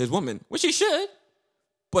his woman, which he should,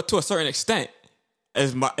 but to a certain extent,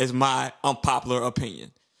 is my unpopular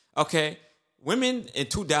opinion. Okay, women in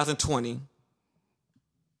 2020,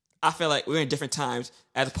 I feel like we're in different times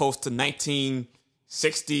as opposed to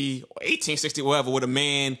 1960 or 1860, whatever, where a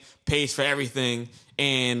man pays for everything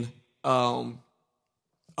and a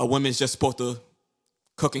woman's just supposed to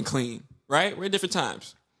cook and clean. Right? We're in different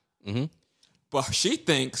times. Mm-hmm. But she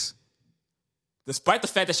thinks, despite the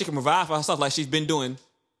fact that she can provide for herself like she's been doing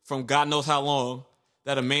from God knows how long,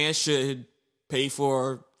 that a man should pay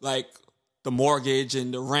for like the mortgage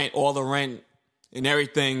and the rent, all the rent and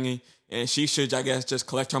everything, and she should, I guess, just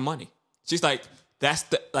collect her money. She's like, that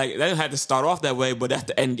doesn't have to start off that way, but that's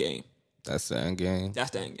the end game. That's the end game.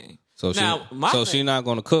 That's the end game. So she's not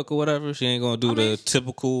gonna cook or whatever. She ain't gonna do the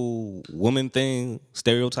typical woman thing,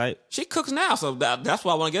 stereotype. She cooks now, so that's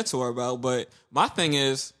what I want to get to her about. But my thing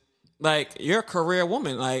is, like, you're a career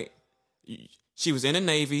woman. Like, she was in the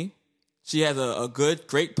Navy. She has a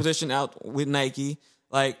great position out with Nike.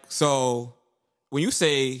 Like, so when you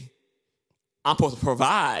say I'm supposed to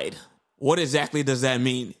provide, what exactly does that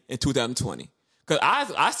mean in 2020? Because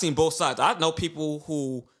I've seen both sides. I know people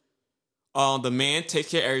who. The man takes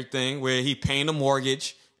care of everything, where he paying the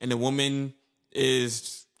mortgage, and the woman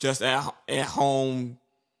is just at home.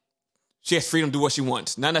 She has freedom to do what she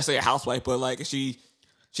wants. Not necessarily a housewife, but like she.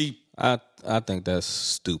 I think that's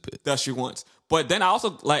stupid. Does she wants. But then I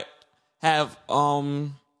also like have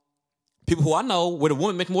people who I know where the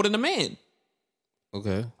woman makes more than the man.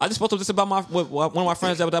 Okay. I just spoke to this about one of my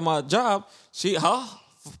friends that was at my job. Her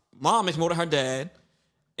mom makes more than her dad,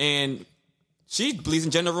 and she believes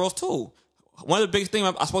in gender roles too. One of the biggest things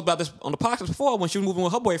I spoke about this on the podcast before when she was moving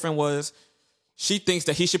with her boyfriend was she thinks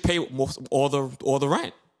that he should pay all the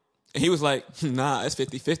rent. And he was like, nah, it's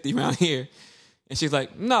 50-50 around here. And she's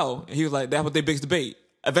like, no. And he was like, that's what their biggest debate.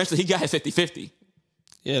 Eventually he got his 50-50.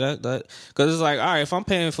 Yeah, that because it's like, all right, if I'm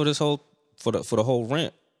paying for this whole for the whole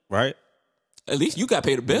rent, right? At least you got to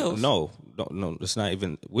pay the bills. No, it's not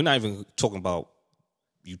even. We're not even talking about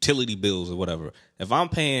utility bills or whatever. If I'm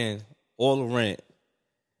paying all the rent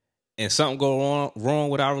and something go wrong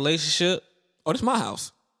with our relationship, oh, this is my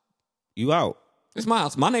house. You out. It's my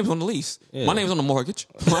house. My name's on the lease. Yeah. My name's on the mortgage.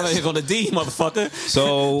 My name's on the deed, motherfucker.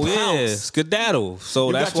 So yeah, skedaddle. So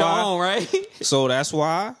you that's got why. Your own, right? So that's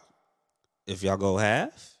why, if y'all go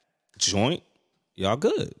half joint, y'all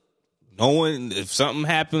good. Knowing if something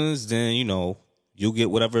happens, then you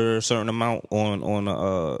get whatever certain amount on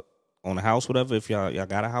the house, whatever. If y'all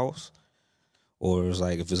got a house, or it's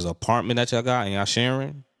like if it's an apartment that y'all got and y'all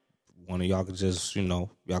sharing, one of y'all could just y'all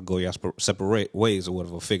go y'all separate ways or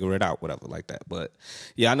whatever, figure it out, whatever like that. But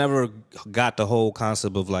yeah, I never got the whole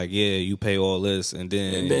concept of like, yeah, you pay all this and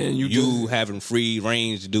then you having free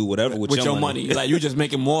range to do whatever with your money. Like you just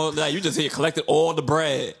making more. Like you just here collected all the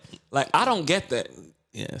bread. Like I don't get that.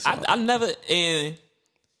 Yeah, so. I never. And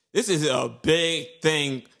this is a big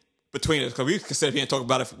thing between us because we could sit here and talk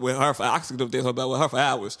about it with her for I could talk about it with her for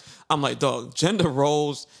hours. I'm like, dog, gender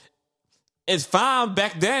roles is fine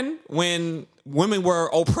back then when women were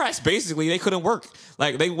oppressed. Basically, they couldn't work.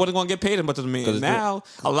 Like they wasn't gonna get paid as much as men. Now,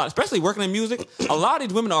 a lot, especially working in music, a lot of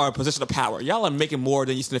these women are in a position of power. Y'all are making more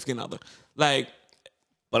than your significant other. Like,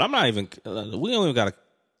 but I'm not even. We don't even gotta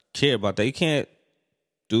care about that. You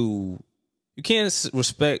can't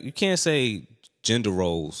respect. You can't say gender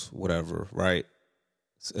roles, whatever, right?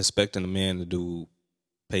 Expecting a man to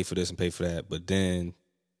pay for this and pay for that, but then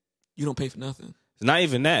you don't pay for nothing. It's not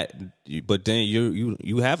even that, but then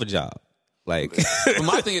you have a job. Like, but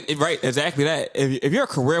my thing is, right, exactly that. If you're a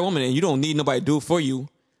career woman and you don't need nobody to do it for you,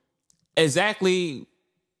 exactly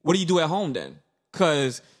what do you do at home then?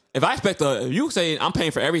 Because if I expect if you say I'm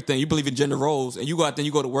paying for everything, you believe in gender roles, and you go out there,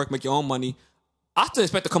 you go to work, make your own money, I still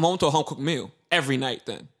expect to come home to a home cooked meal every night.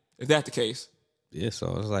 Then, if that's the case. Yeah,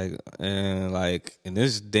 so it's like, and like in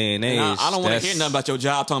this day and age, I don't want to hear nothing about your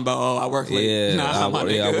job talking about, I work late. Yeah, I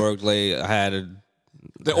worked late. I had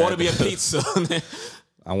they order me a pizza.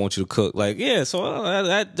 I want you to cook. Like, yeah, so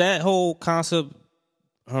that whole concept,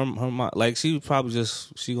 her like she probably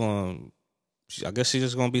just I guess she's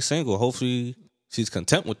just gonna be single. Hopefully she's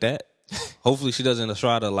content with that. Hopefully she doesn't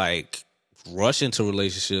try to like rush into a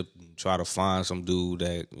relationship and try to find some dude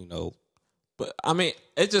that, you know. But I mean,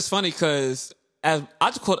 it's just funny because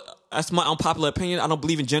that's my unpopular opinion. I don't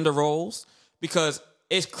believe in gender roles because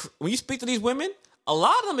when you speak to these women, a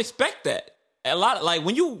lot of them expect that. A lot of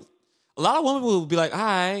women will be like, all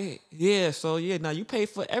right, yeah, so yeah, now you pay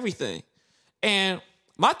for everything. And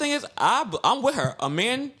my thing is, I'm with her. A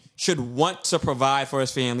man should want to provide for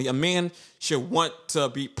his family. A man should want to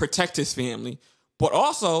protect his family. But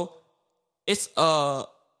also, it's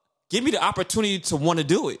give me the opportunity to want to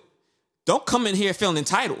do it. Don't come in here feeling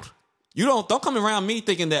entitled. Don't come around me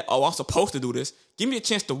thinking that, oh, I'm supposed to do this. Give me a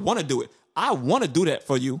chance to want to do it. I want to do that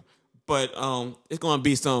for you, but it's going to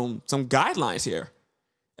be some guidelines here.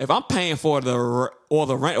 If I'm paying for the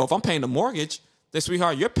rent, or if I'm paying the mortgage, then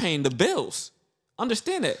sweetheart, you're paying the bills.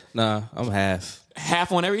 Understand that? Nah, I'm half.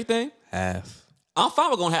 Half on everything? Half. I'm fine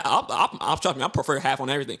with going half. Trust me, I prefer half on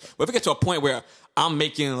everything. But if it gets to a point where I'm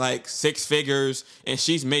making like 6 figures and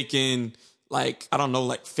she's making like, I don't know,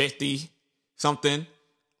 like 50 something.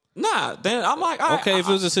 Nah, then I'm like, all right. Okay, if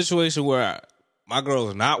it was a situation where my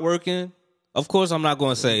girl's not working, of course I'm not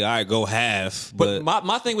going to say, all right, go half. But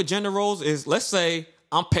my thing with gender roles is, let's say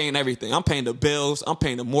I'm paying everything. I'm paying the bills. I'm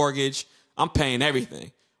paying the mortgage. I'm paying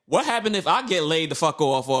everything. What happened if I get laid the fuck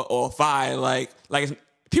off or fired? Like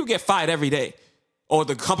people get fired every day, or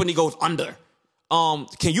the company goes under.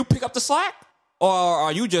 Can you pick up the slack, or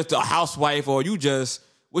are you just a housewife, or you just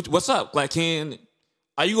what's up? Like,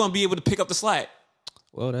 are you gonna be able to pick up the slack?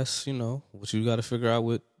 Well, that's, what you got to figure out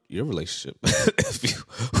with your relationship.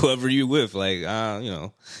 Whoever you with, like,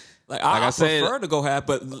 Like I prefer to go half,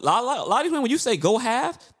 but a lot of these women, when you say go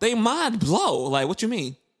half, they mind blow. Like, what you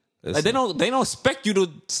mean? Like, they don't expect you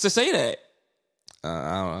to say that.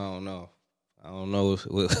 I don't know. I don't know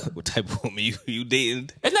what type of woman you dating.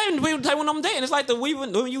 It's not even the type of woman I'm dating. It's like the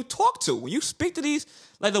women you talk to. When you speak to these,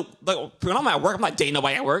 like when I'm at work, I'm not dating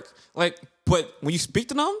nobody at work. Like, but when you speak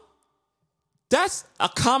to them, that's a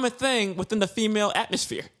common thing within the female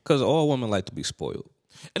atmosphere. Because all women like to be spoiled.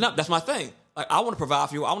 And that's my thing. Like, I want to provide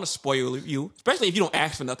for you. I want to spoil you, especially if you don't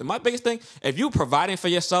ask for nothing. My biggest thing, if you're providing for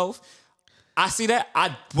yourself, I see that.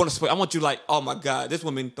 I want to spoil. I want you like, oh my God, this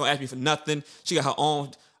woman don't ask me for nothing. She got her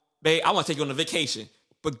own. Babe, I want to take you on a vacation.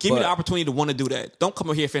 But give me the opportunity to want to do that. Don't come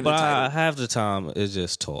over here feeling entitled. Half the time, it's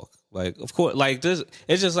just talk. Like, of course, like this,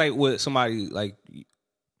 it's just like with somebody, like,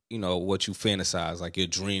 what you fantasize, like your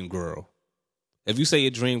dream girl. If you say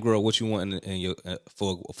your dream girl, what you want in your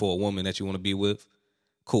for a woman that you want to be with,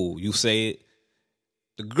 cool. You say it.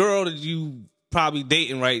 The girl that you probably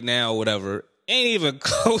dating right now or whatever ain't even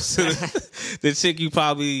close to the chick you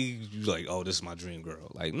like, oh, this is my dream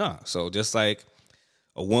girl. Like, nah. So just like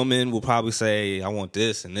a woman will probably say, I want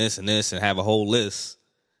this and this and this, and have a whole list.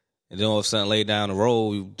 And then all of a sudden, lay down the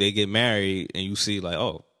road, they get married, and you see like,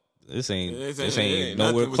 oh, this ain't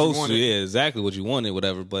nowhere close to exactly what you wanted,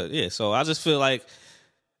 whatever. But yeah, so I just feel like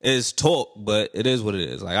it's talk, but it is what it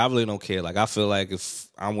is. Like, I really don't care. Like, I feel like if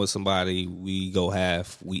I'm with somebody, we go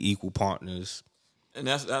half, we equal partners. And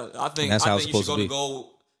I think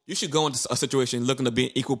you should go into a situation looking to be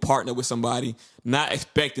an equal partner with somebody, not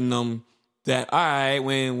expecting them that, all right,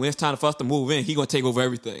 when it's time for us to move in, he gonna take over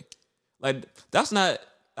everything. Like, that's not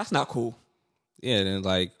cool. Yeah, then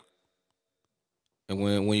like, and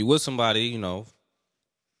when you with somebody,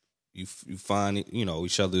 you find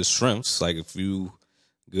each other's strengths. Like, if you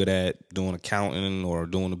good at doing accounting or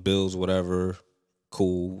doing the bills, whatever,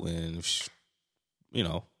 cool and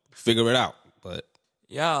figure it out. But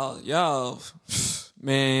y'all,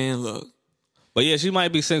 man, look. But yeah, she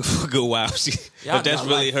might be single for a good while. If that's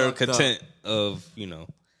really her content of.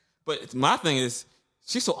 But my thing is,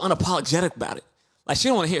 she's so unapologetic about it. Like, she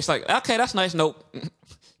don't want to hear. It's like, okay, that's nice. Nope.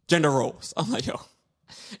 Gender roles. I'm like, yo.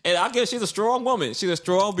 And I guess she's a strong woman. She's a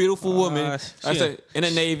strong, beautiful woman. I said, in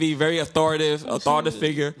the Navy, very authoritative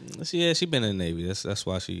figure. Yeah, she been in the Navy. That's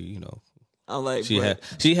why she, I'm like,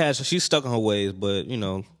 she's stuck in her ways, but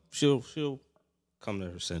she'll come to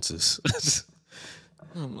her senses.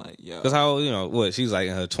 I'm like, yo. Because how, she's like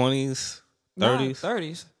in her 20s,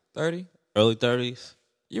 30s? 30. Early 30s?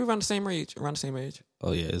 You around the same age.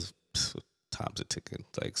 Oh, yeah, time's a ticking.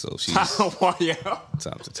 Like, so she's... yeah.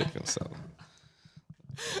 Time's a ticking, so...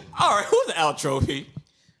 All right, who's the outro, P?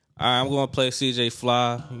 All right, I'm going to play CJ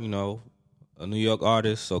Fly, a New York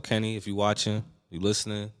artist. So, Kenny, if you're watching, you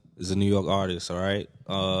listening, is a New York artist, all right?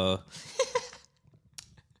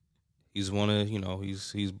 He's one of,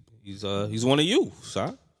 he's one of you,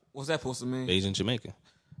 son. What's that supposed to mean? Asian Jamaican.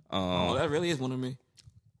 That really is one of me.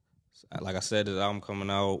 Like I said, the album coming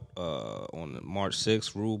out on March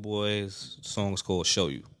 6th. Rude Boys. The song is called Show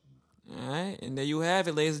You. All right, and there you have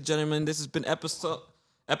it, ladies and gentlemen. This has been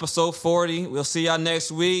episode 40. We'll see y'all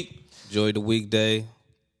next week. Enjoy the weekday.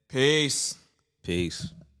 Peace.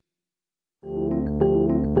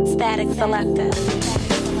 Static Selector.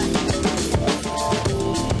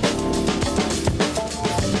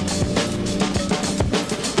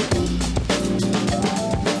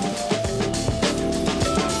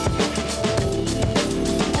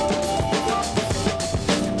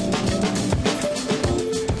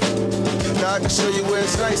 I can show you where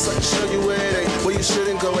it's nice, I can show you where it ain't. Where you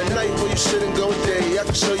shouldn't go at night, where you shouldn't go at day. I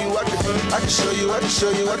can show you, I can show you, I can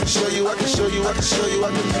show you, I can show you, I can show you, I can show you,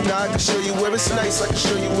 I can show you where it's nice, I can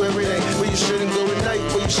show you where it ain't. Where you shouldn't go at night,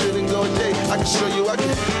 where you shouldn't go at day. I can show you, I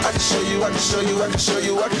can show you, I can show you, I can show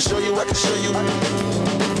you, I can show you, I can show you.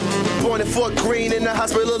 Born in Fort Greene in the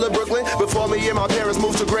hospital of Brooklyn. Before me and my parents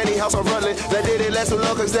moved to Granny House on Rutland. That didn't last so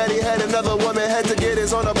long cause daddy had another woman. Had to get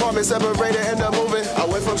his own apartment, separated, end up moving. I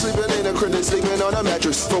went from sleeping in a crib to sleeping on a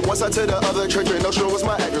mattress. From one side to the other, church and no sure was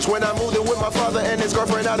my address. When I moved in with my father and his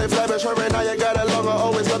girlfriend out in Flatbush, her and I got along. I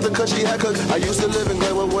always loved her cause she had cooked. I used to live in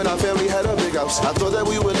Glenwood when our family had a big house. I thought that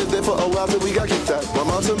we would live there for a while till we got kicked out. My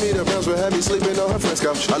mom took me to Brownsville, had me sleeping on her friend's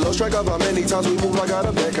couch. I lost track of how many times we moved, I got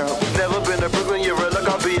a back out. Never been to Brooklyn, you're a luck,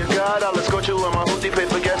 I'll be a god. I'll escort you in my hoodie, pay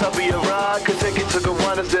for gas, I'll be a ride. Could take it to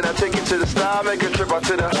Gowanus, then I take it to the style. Make a trip out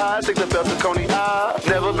to the high, take the belt to Coney Eye.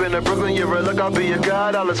 Never been to Brooklyn, you're a luck, I'll be a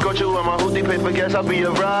god. I'll escort you in my hoodie, pay for gas, I'll be a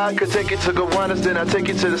ride. Could take it to Gowanus, then I take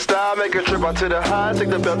it to the style. Make a trip out to the high, take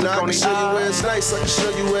the belt to Coney Eye. I can show you where it's nice, I can show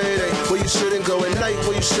you where it ain't. Where you shouldn't go at night,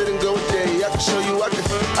 where you shouldn't go at day. I can show you, I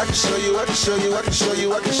can show you, I can show you, I can show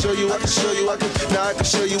you, I can show you, I can show you, I can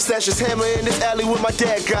show you. Stash his hammer in this alley where my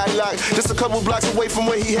dad got locked. Just a couple blocks away from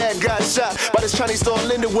where he had got shot. By this Chinese store in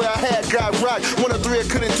Linden where I had got rocked. 1 of 3, I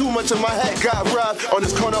couldn't do much and my hat got robbed. On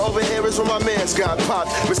this corner over here is where my man's got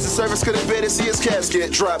popped. Mr. Service couldn't bear to see his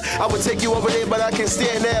casket drop. I would take you over there, but I can't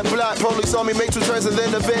stand that block. Police saw me make 2 turns and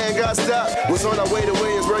then the van got stopped. Was on our way to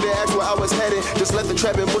Williamsburg, they asked where I was headed. Just left the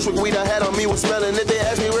trap and Bushwick weed I had on me was smelling. If they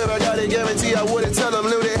asked me where I got it, guarantee I wouldn't tell them.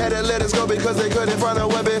 Knew they had to let us go because they couldn't find a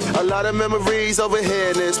weapon. A lot of memories over here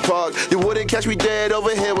in this park. You wouldn't catch me dead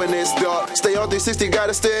over here when it's dark. Stay on 360,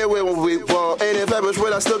 gotta stay away when we walk. Ain't in Flatbush,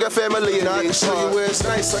 but I still got family in I can show you where it's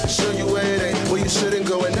nice, I can show you where it ain't. Where you shouldn't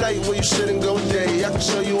go at night, where you shouldn't go at day. I can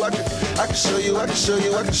show you, I can show you, I can show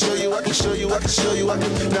you, I can show you, I can show you, I can show you, I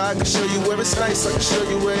can show you where it's nice, I can show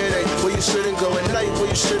you where it ain't. Where you shouldn't go at night, where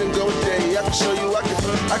you shouldn't go at day. I can show you,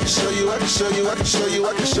 I can show you, I can show you, I can show you,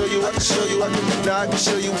 I can show you, I can show you, I can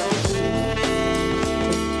show you.